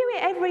 But we do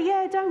it every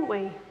year, don't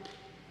we?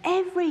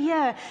 Every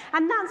year.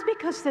 And that's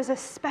because there's a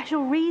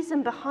special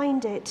reason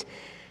behind it.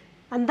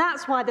 And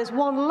that's why there's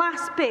one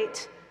last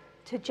bit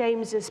to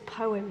James's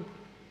poem.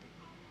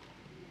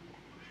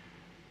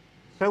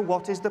 So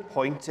what is the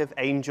point of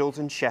angels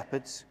and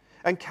shepherds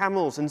and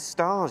camels and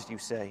stars, you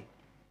say?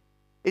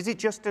 Is it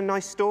just a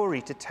nice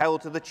story to tell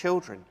to the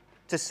children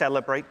to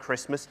celebrate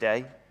Christmas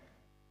Day?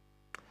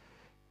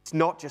 It's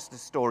not just a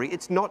story,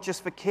 it's not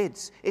just for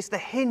kids, it's the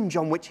hinge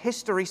on which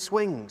history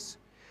swings.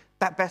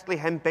 That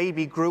Bethlehem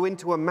baby grew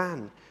into a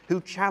man who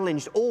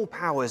challenged all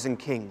powers and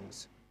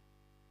kings.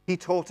 He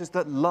taught us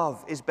that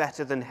love is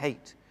better than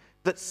hate,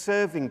 that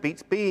serving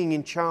beats being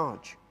in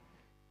charge.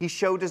 He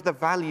showed us the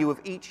value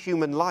of each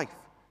human life,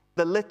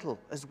 the little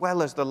as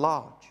well as the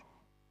large.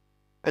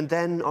 And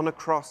then on a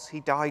cross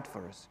he died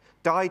for us,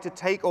 died to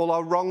take all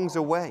our wrongs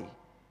away,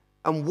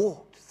 and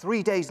walked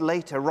 3 days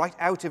later right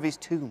out of his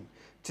tomb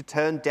to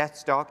turn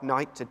death's dark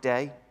night to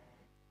day.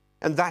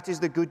 And that is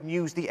the good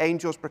news the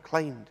angels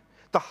proclaimed,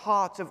 the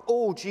heart of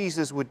all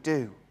Jesus would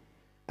do.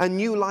 A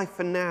new life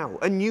for now,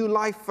 a new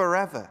life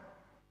forever.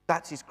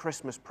 That's his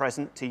Christmas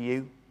present to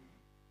you.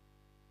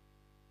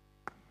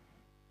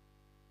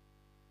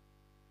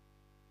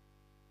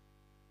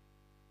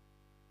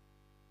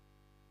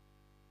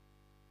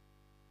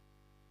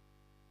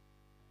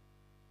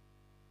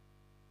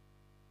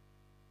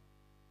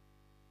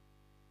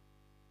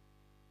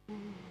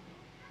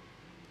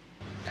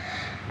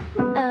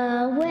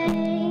 Away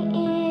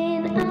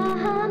in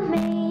a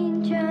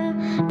manger,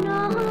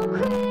 no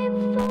crib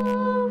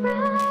for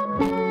a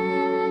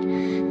bed,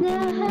 the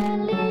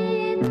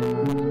little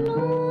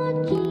Lord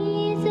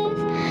Jesus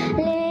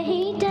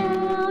lay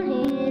down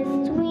his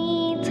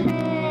sweet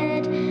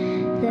head.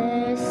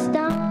 The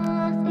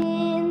stars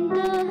in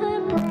the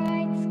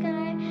bright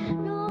sky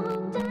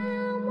looked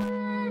down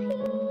where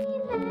he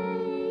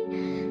lay.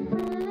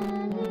 The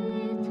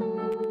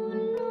little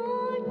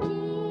Lord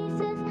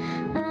Jesus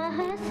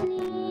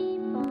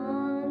asleep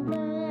on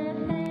the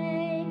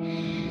hay.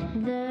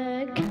 The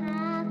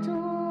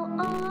cattle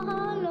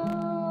are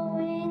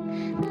lowing,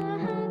 the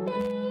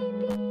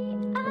baby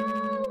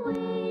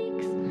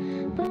awakes,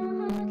 but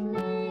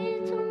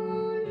little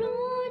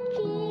Lord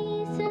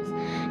Jesus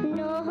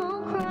no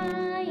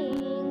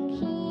crying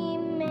he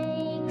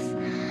makes.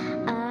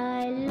 I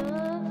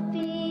love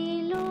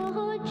thee,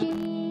 Lord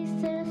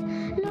Jesus,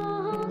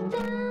 look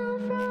down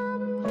from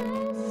the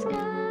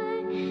sky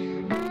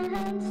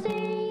and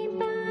stay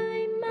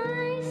by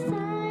my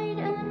side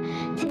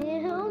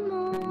until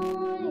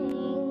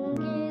morning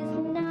is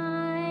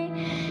nigh.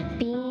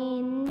 Be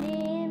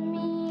near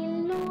me,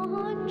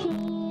 Lord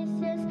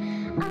Jesus,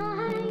 I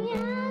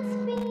ask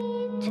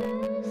thee to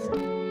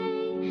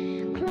stay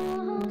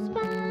close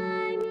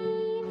by me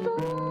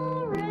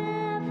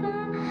forever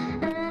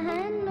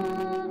and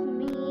love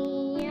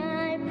me,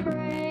 I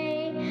pray.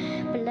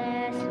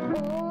 Bless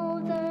all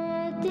the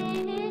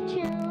dear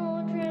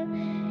children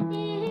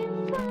in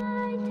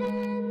thy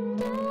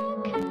tender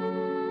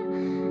care,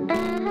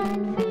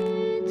 and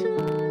fit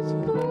us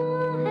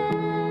for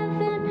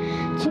heaven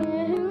to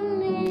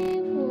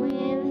live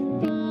with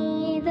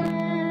thee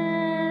there.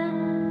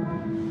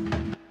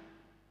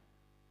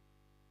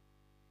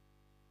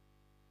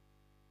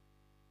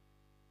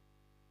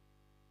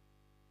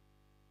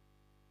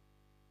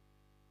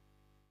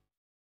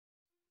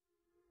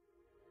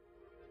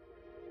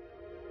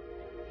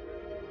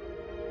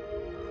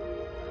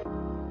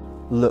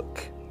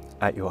 Look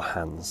at your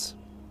hands.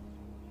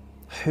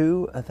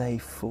 Who are they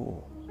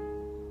for?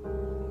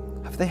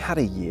 Have they had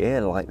a year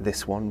like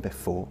this one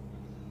before?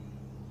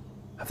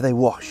 Have they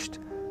washed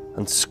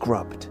and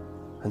scrubbed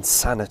and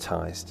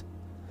sanitized,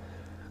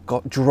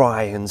 got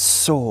dry and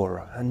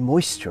sore and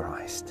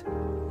moisturized?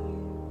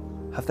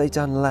 Have they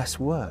done less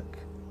work,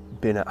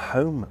 been at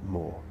home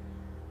more?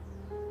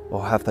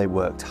 Or have they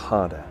worked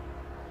harder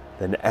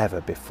than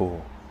ever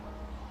before?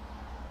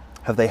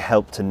 Have they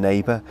helped a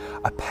neighbour,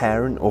 a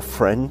parent or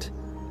friend?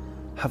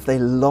 Have they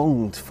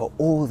longed for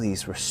all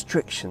these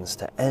restrictions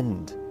to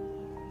end?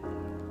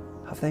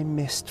 Have they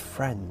missed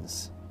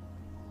friends,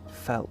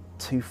 felt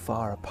too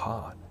far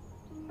apart?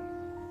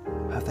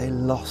 Have they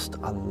lost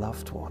a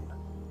loved one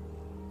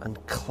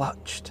and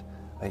clutched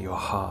at your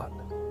heart?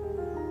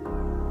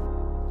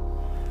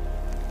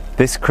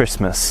 This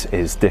Christmas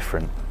is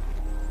different.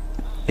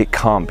 It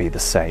can't be the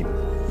same.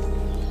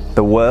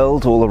 The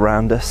world all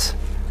around us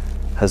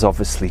has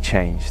obviously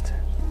changed.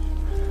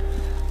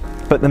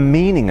 But the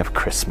meaning of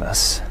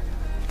Christmas,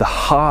 the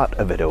heart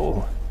of it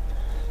all,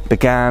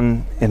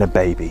 began in a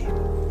baby,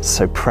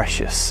 so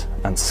precious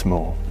and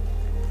small,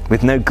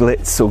 with no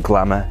glitz or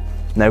glamour,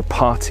 no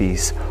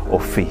parties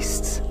or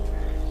feasts.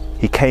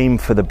 He came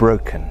for the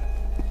broken,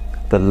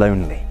 the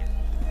lonely,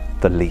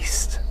 the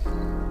least.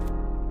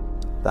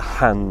 The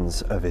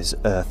hands of his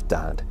earth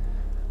dad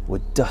were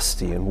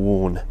dusty and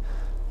worn,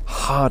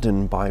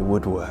 hardened by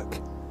woodwork,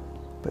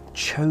 but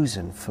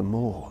chosen for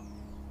more.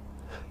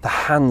 The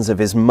hands of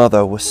his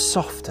mother were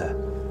softer,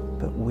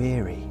 but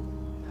weary,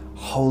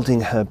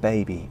 holding her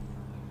baby,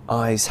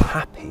 eyes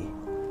happy,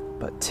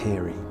 but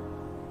teary.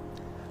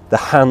 The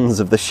hands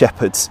of the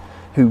shepherds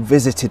who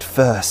visited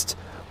first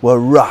were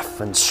rough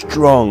and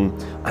strong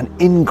and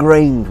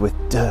ingrained with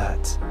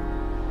dirt.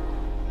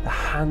 The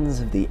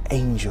hands of the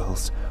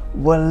angels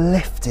were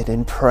lifted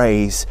in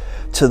praise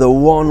to the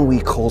one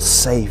we call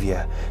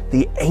Saviour,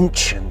 the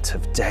Ancient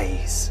of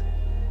Days.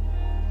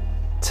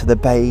 To the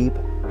babe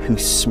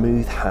whose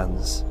smooth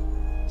hands,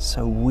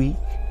 so weak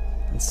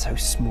and so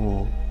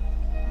small,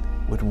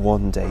 would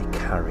one day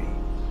carry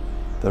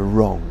the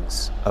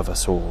wrongs of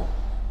us all,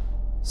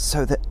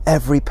 so that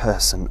every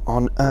person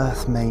on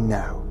earth may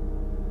know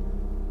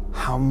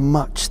how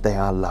much they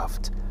are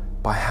loved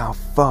by how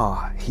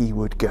far he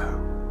would go.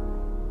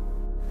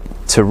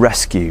 To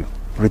rescue,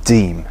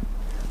 redeem,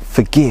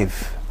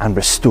 forgive and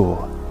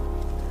restore.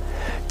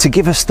 To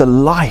give us the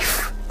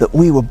life that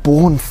we were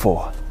born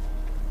for.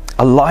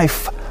 A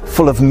life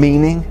full of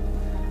meaning,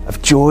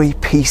 of joy,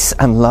 peace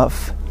and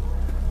love.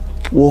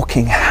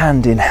 Walking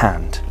hand in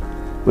hand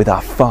with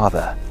our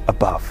Father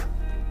above.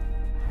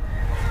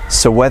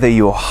 So whether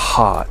your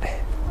heart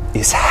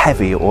is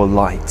heavy or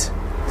light,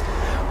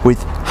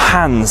 with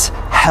hands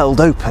held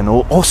open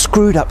or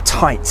screwed up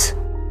tight,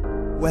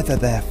 whether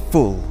they're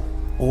full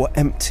or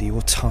empty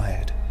or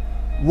tired,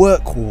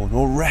 work-worn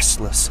or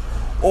restless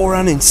or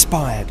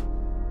uninspired,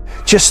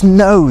 just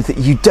know that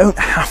you don't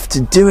have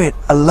to do it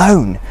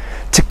alone,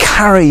 to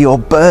carry your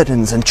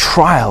burdens and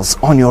trials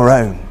on your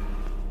own.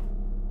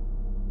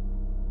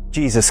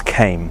 Jesus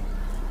came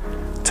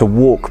to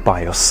walk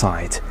by your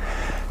side,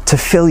 to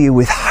fill you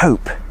with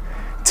hope,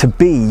 to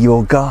be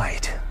your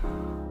guide.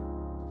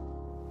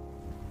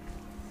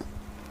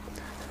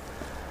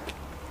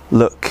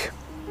 Look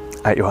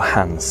at your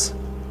hands.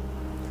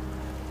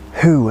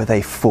 Who are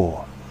they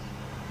for?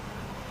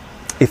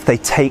 If they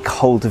take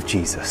hold of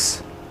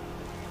Jesus,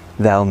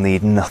 they'll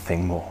need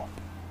nothing more.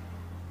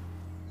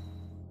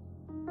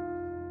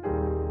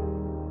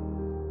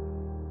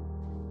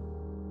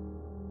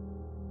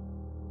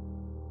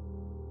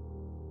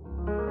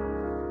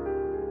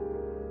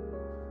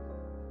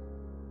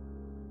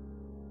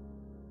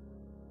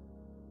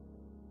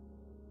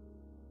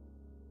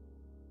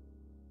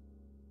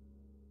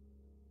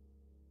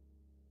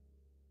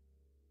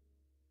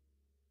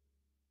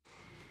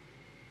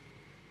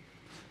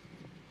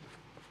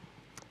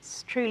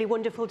 It's truly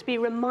wonderful to be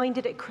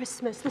reminded at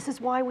Christmas. This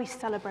is why we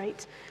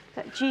celebrate,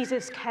 that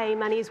Jesus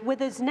came and he's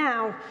with us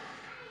now.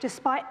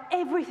 Despite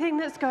everything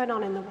that's going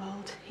on in the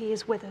world, he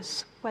is with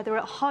us. Whether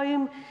at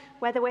home,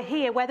 whether we're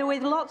here, whether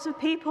with lots of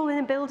people in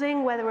a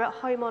building, whether we're at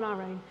home on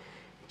our own,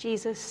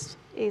 Jesus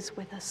is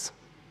with us.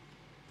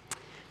 I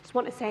just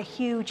want to say a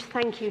huge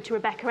thank you to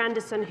Rebecca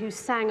Anderson, who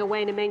sang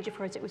Away in a Manger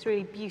for us. It was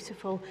really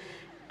beautiful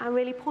and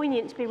really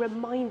poignant to be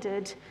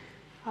reminded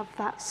of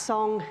that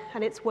song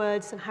and its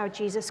words and how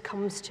Jesus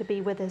comes to be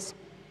with us.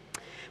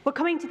 We're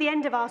coming to the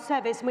end of our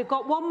service and we've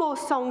got one more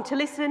song to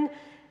listen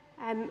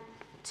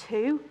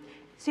to.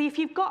 So if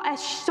you've got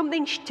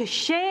something to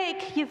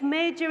shake you've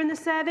made during the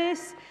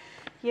service,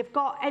 you've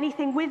got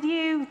anything with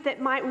you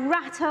that might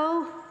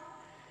rattle,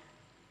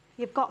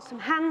 you've got some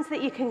hands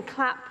that you can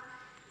clap,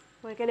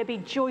 we're going to be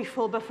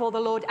joyful before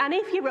the Lord. And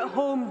if you're at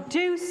home,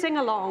 do sing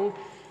along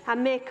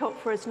and make up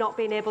for us not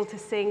being able to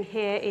sing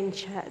here in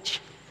church.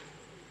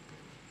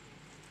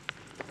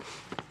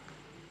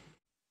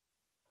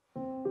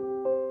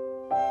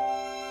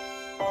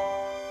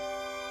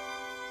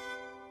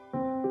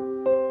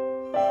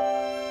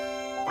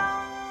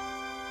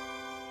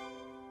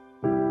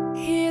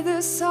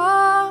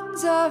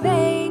 Songs of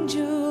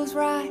angels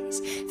rise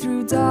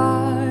through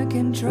dark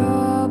and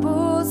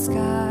troubled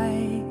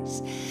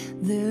skies,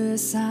 the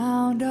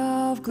sound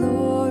of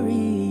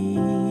glory,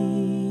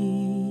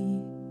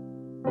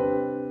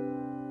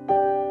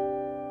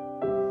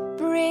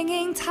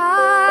 bringing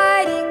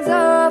tidings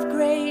of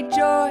grace.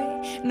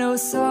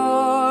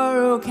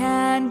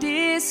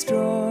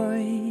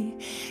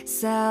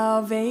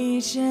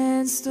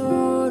 salvation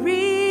story.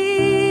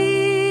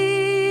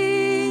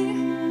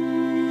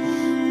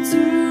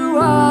 Through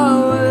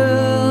a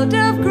world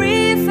of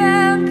grief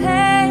and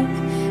pain,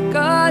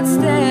 God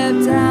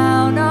stepped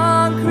down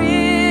on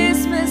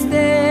Christmas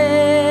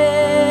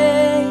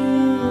Day.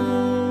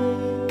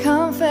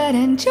 Comfort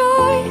and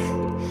joy,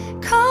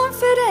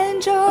 comfort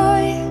and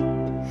joy.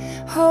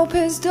 Hope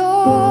has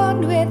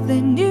dawned with the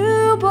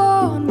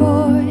newborn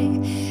boy.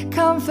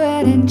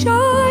 Comfort and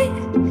joy,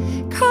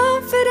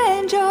 comfort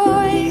and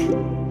joy.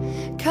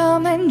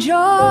 Come and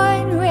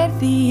join with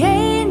the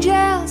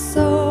angel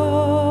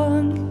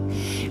song.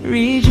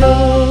 Rejoice.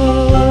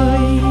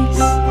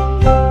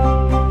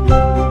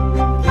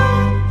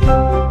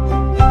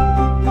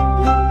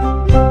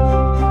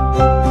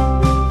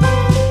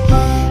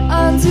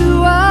 Unto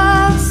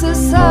us a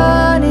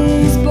son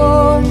is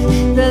born,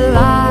 the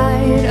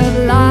light of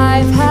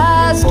life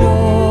has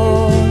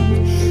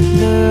dawned,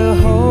 the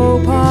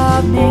hope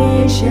of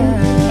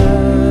nations.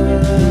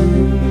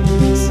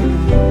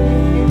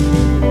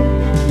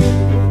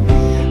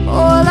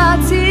 All our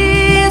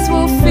tears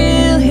will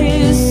fill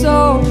his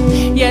soul,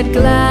 yet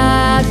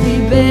gladly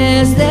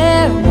bears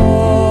them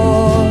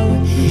all,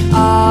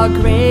 our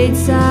great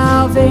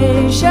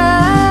salvation.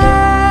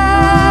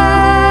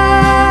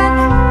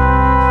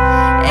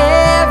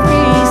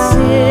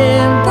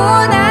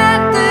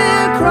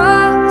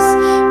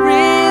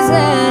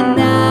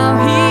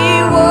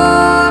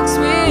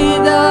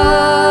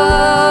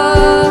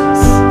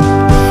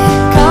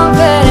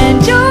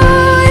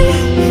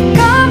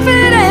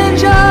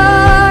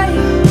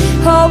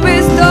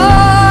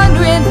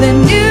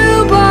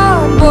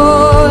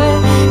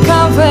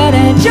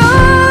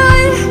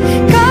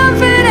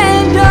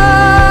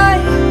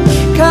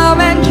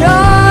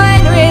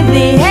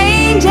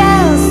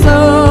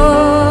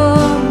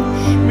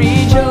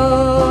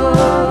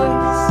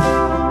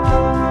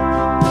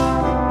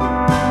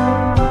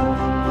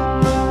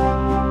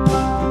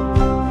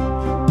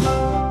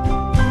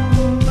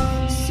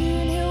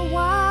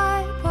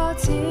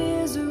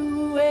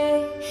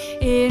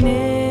 In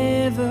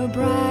ever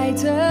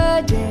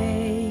brighter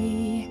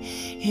day,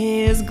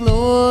 his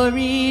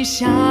glory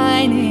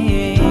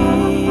shining.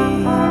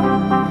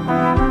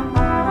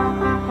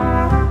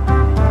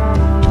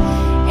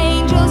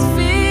 Angels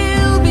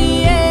fill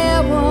the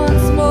air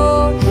once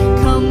more,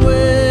 come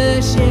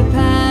worship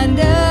and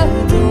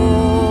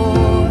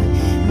adore.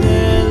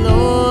 The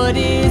Lord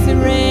is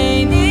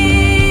reigning.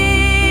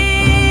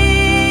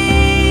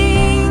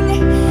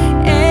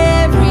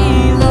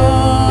 Every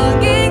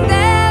longing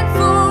that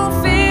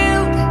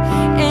fulfilled,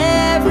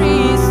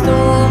 every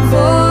storm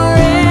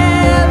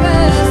forever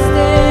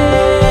still.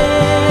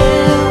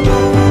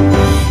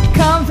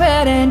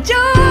 Comfort and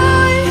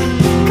joy,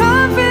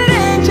 comfort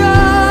and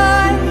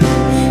joy.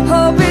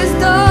 Hope is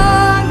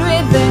dawned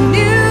with the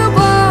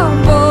newborn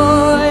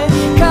boy.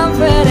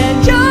 Comfort and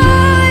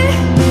joy,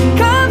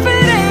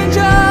 comfort and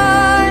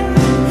joy.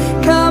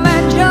 Come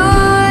and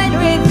join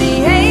with the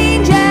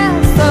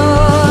angels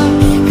song.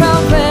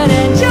 Comfort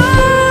and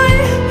joy,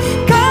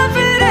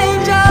 comfort and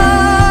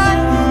joy.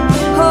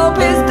 Hope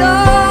is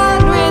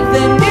dawned with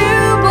the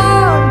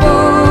newborn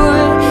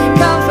boy.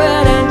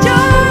 Comfort and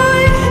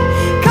joy,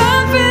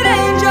 comfort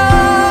and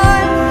joy.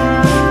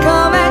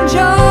 Come and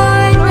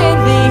join with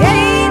the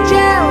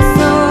angels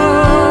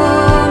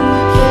song.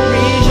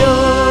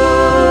 Rejoice.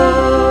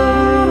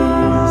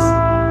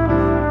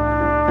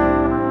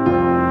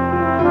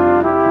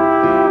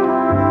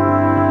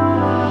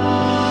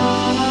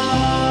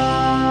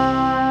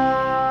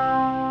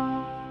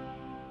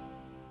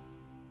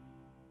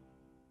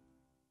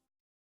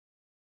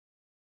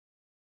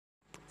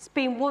 It's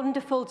been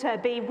wonderful to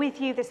be with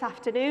you this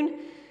afternoon,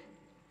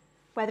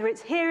 whether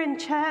it's here in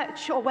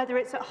church or whether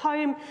it's at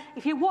home.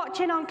 If you're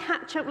watching on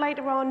catch-up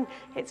later on,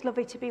 it's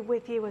lovely to be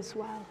with you as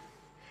well.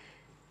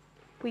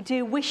 We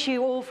do wish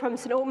you all from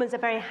St Albans a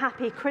very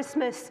happy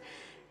Christmas.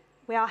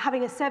 We are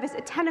having a service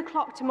at 10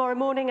 o'clock tomorrow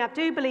morning. I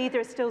do believe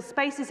there are still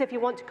spaces if you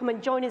want to come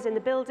and join us in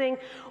the building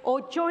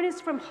or join us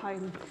from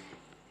home.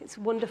 It's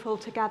wonderful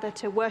to gather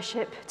to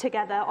worship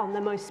together on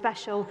the most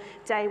special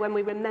day when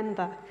we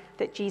remember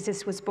that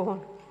Jesus was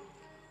born.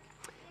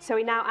 So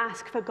we now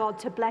ask for God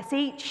to bless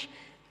each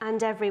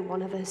and every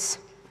one of us.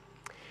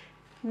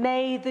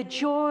 May the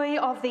joy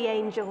of the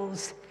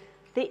angels,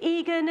 the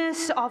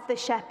eagerness of the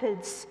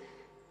shepherds,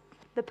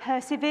 the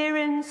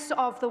perseverance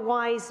of the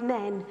wise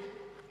men,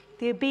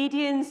 the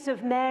obedience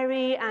of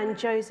Mary and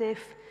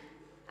Joseph,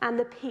 and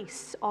the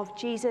peace of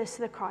Jesus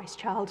the Christ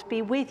child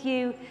be with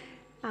you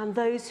and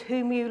those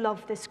whom you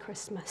love this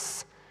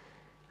Christmas.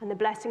 And the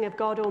blessing of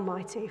God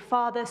Almighty,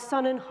 Father,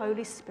 Son, and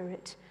Holy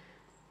Spirit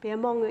be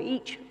among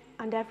each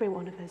and every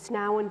one of us,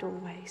 now and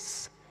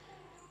always.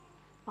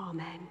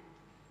 Amen.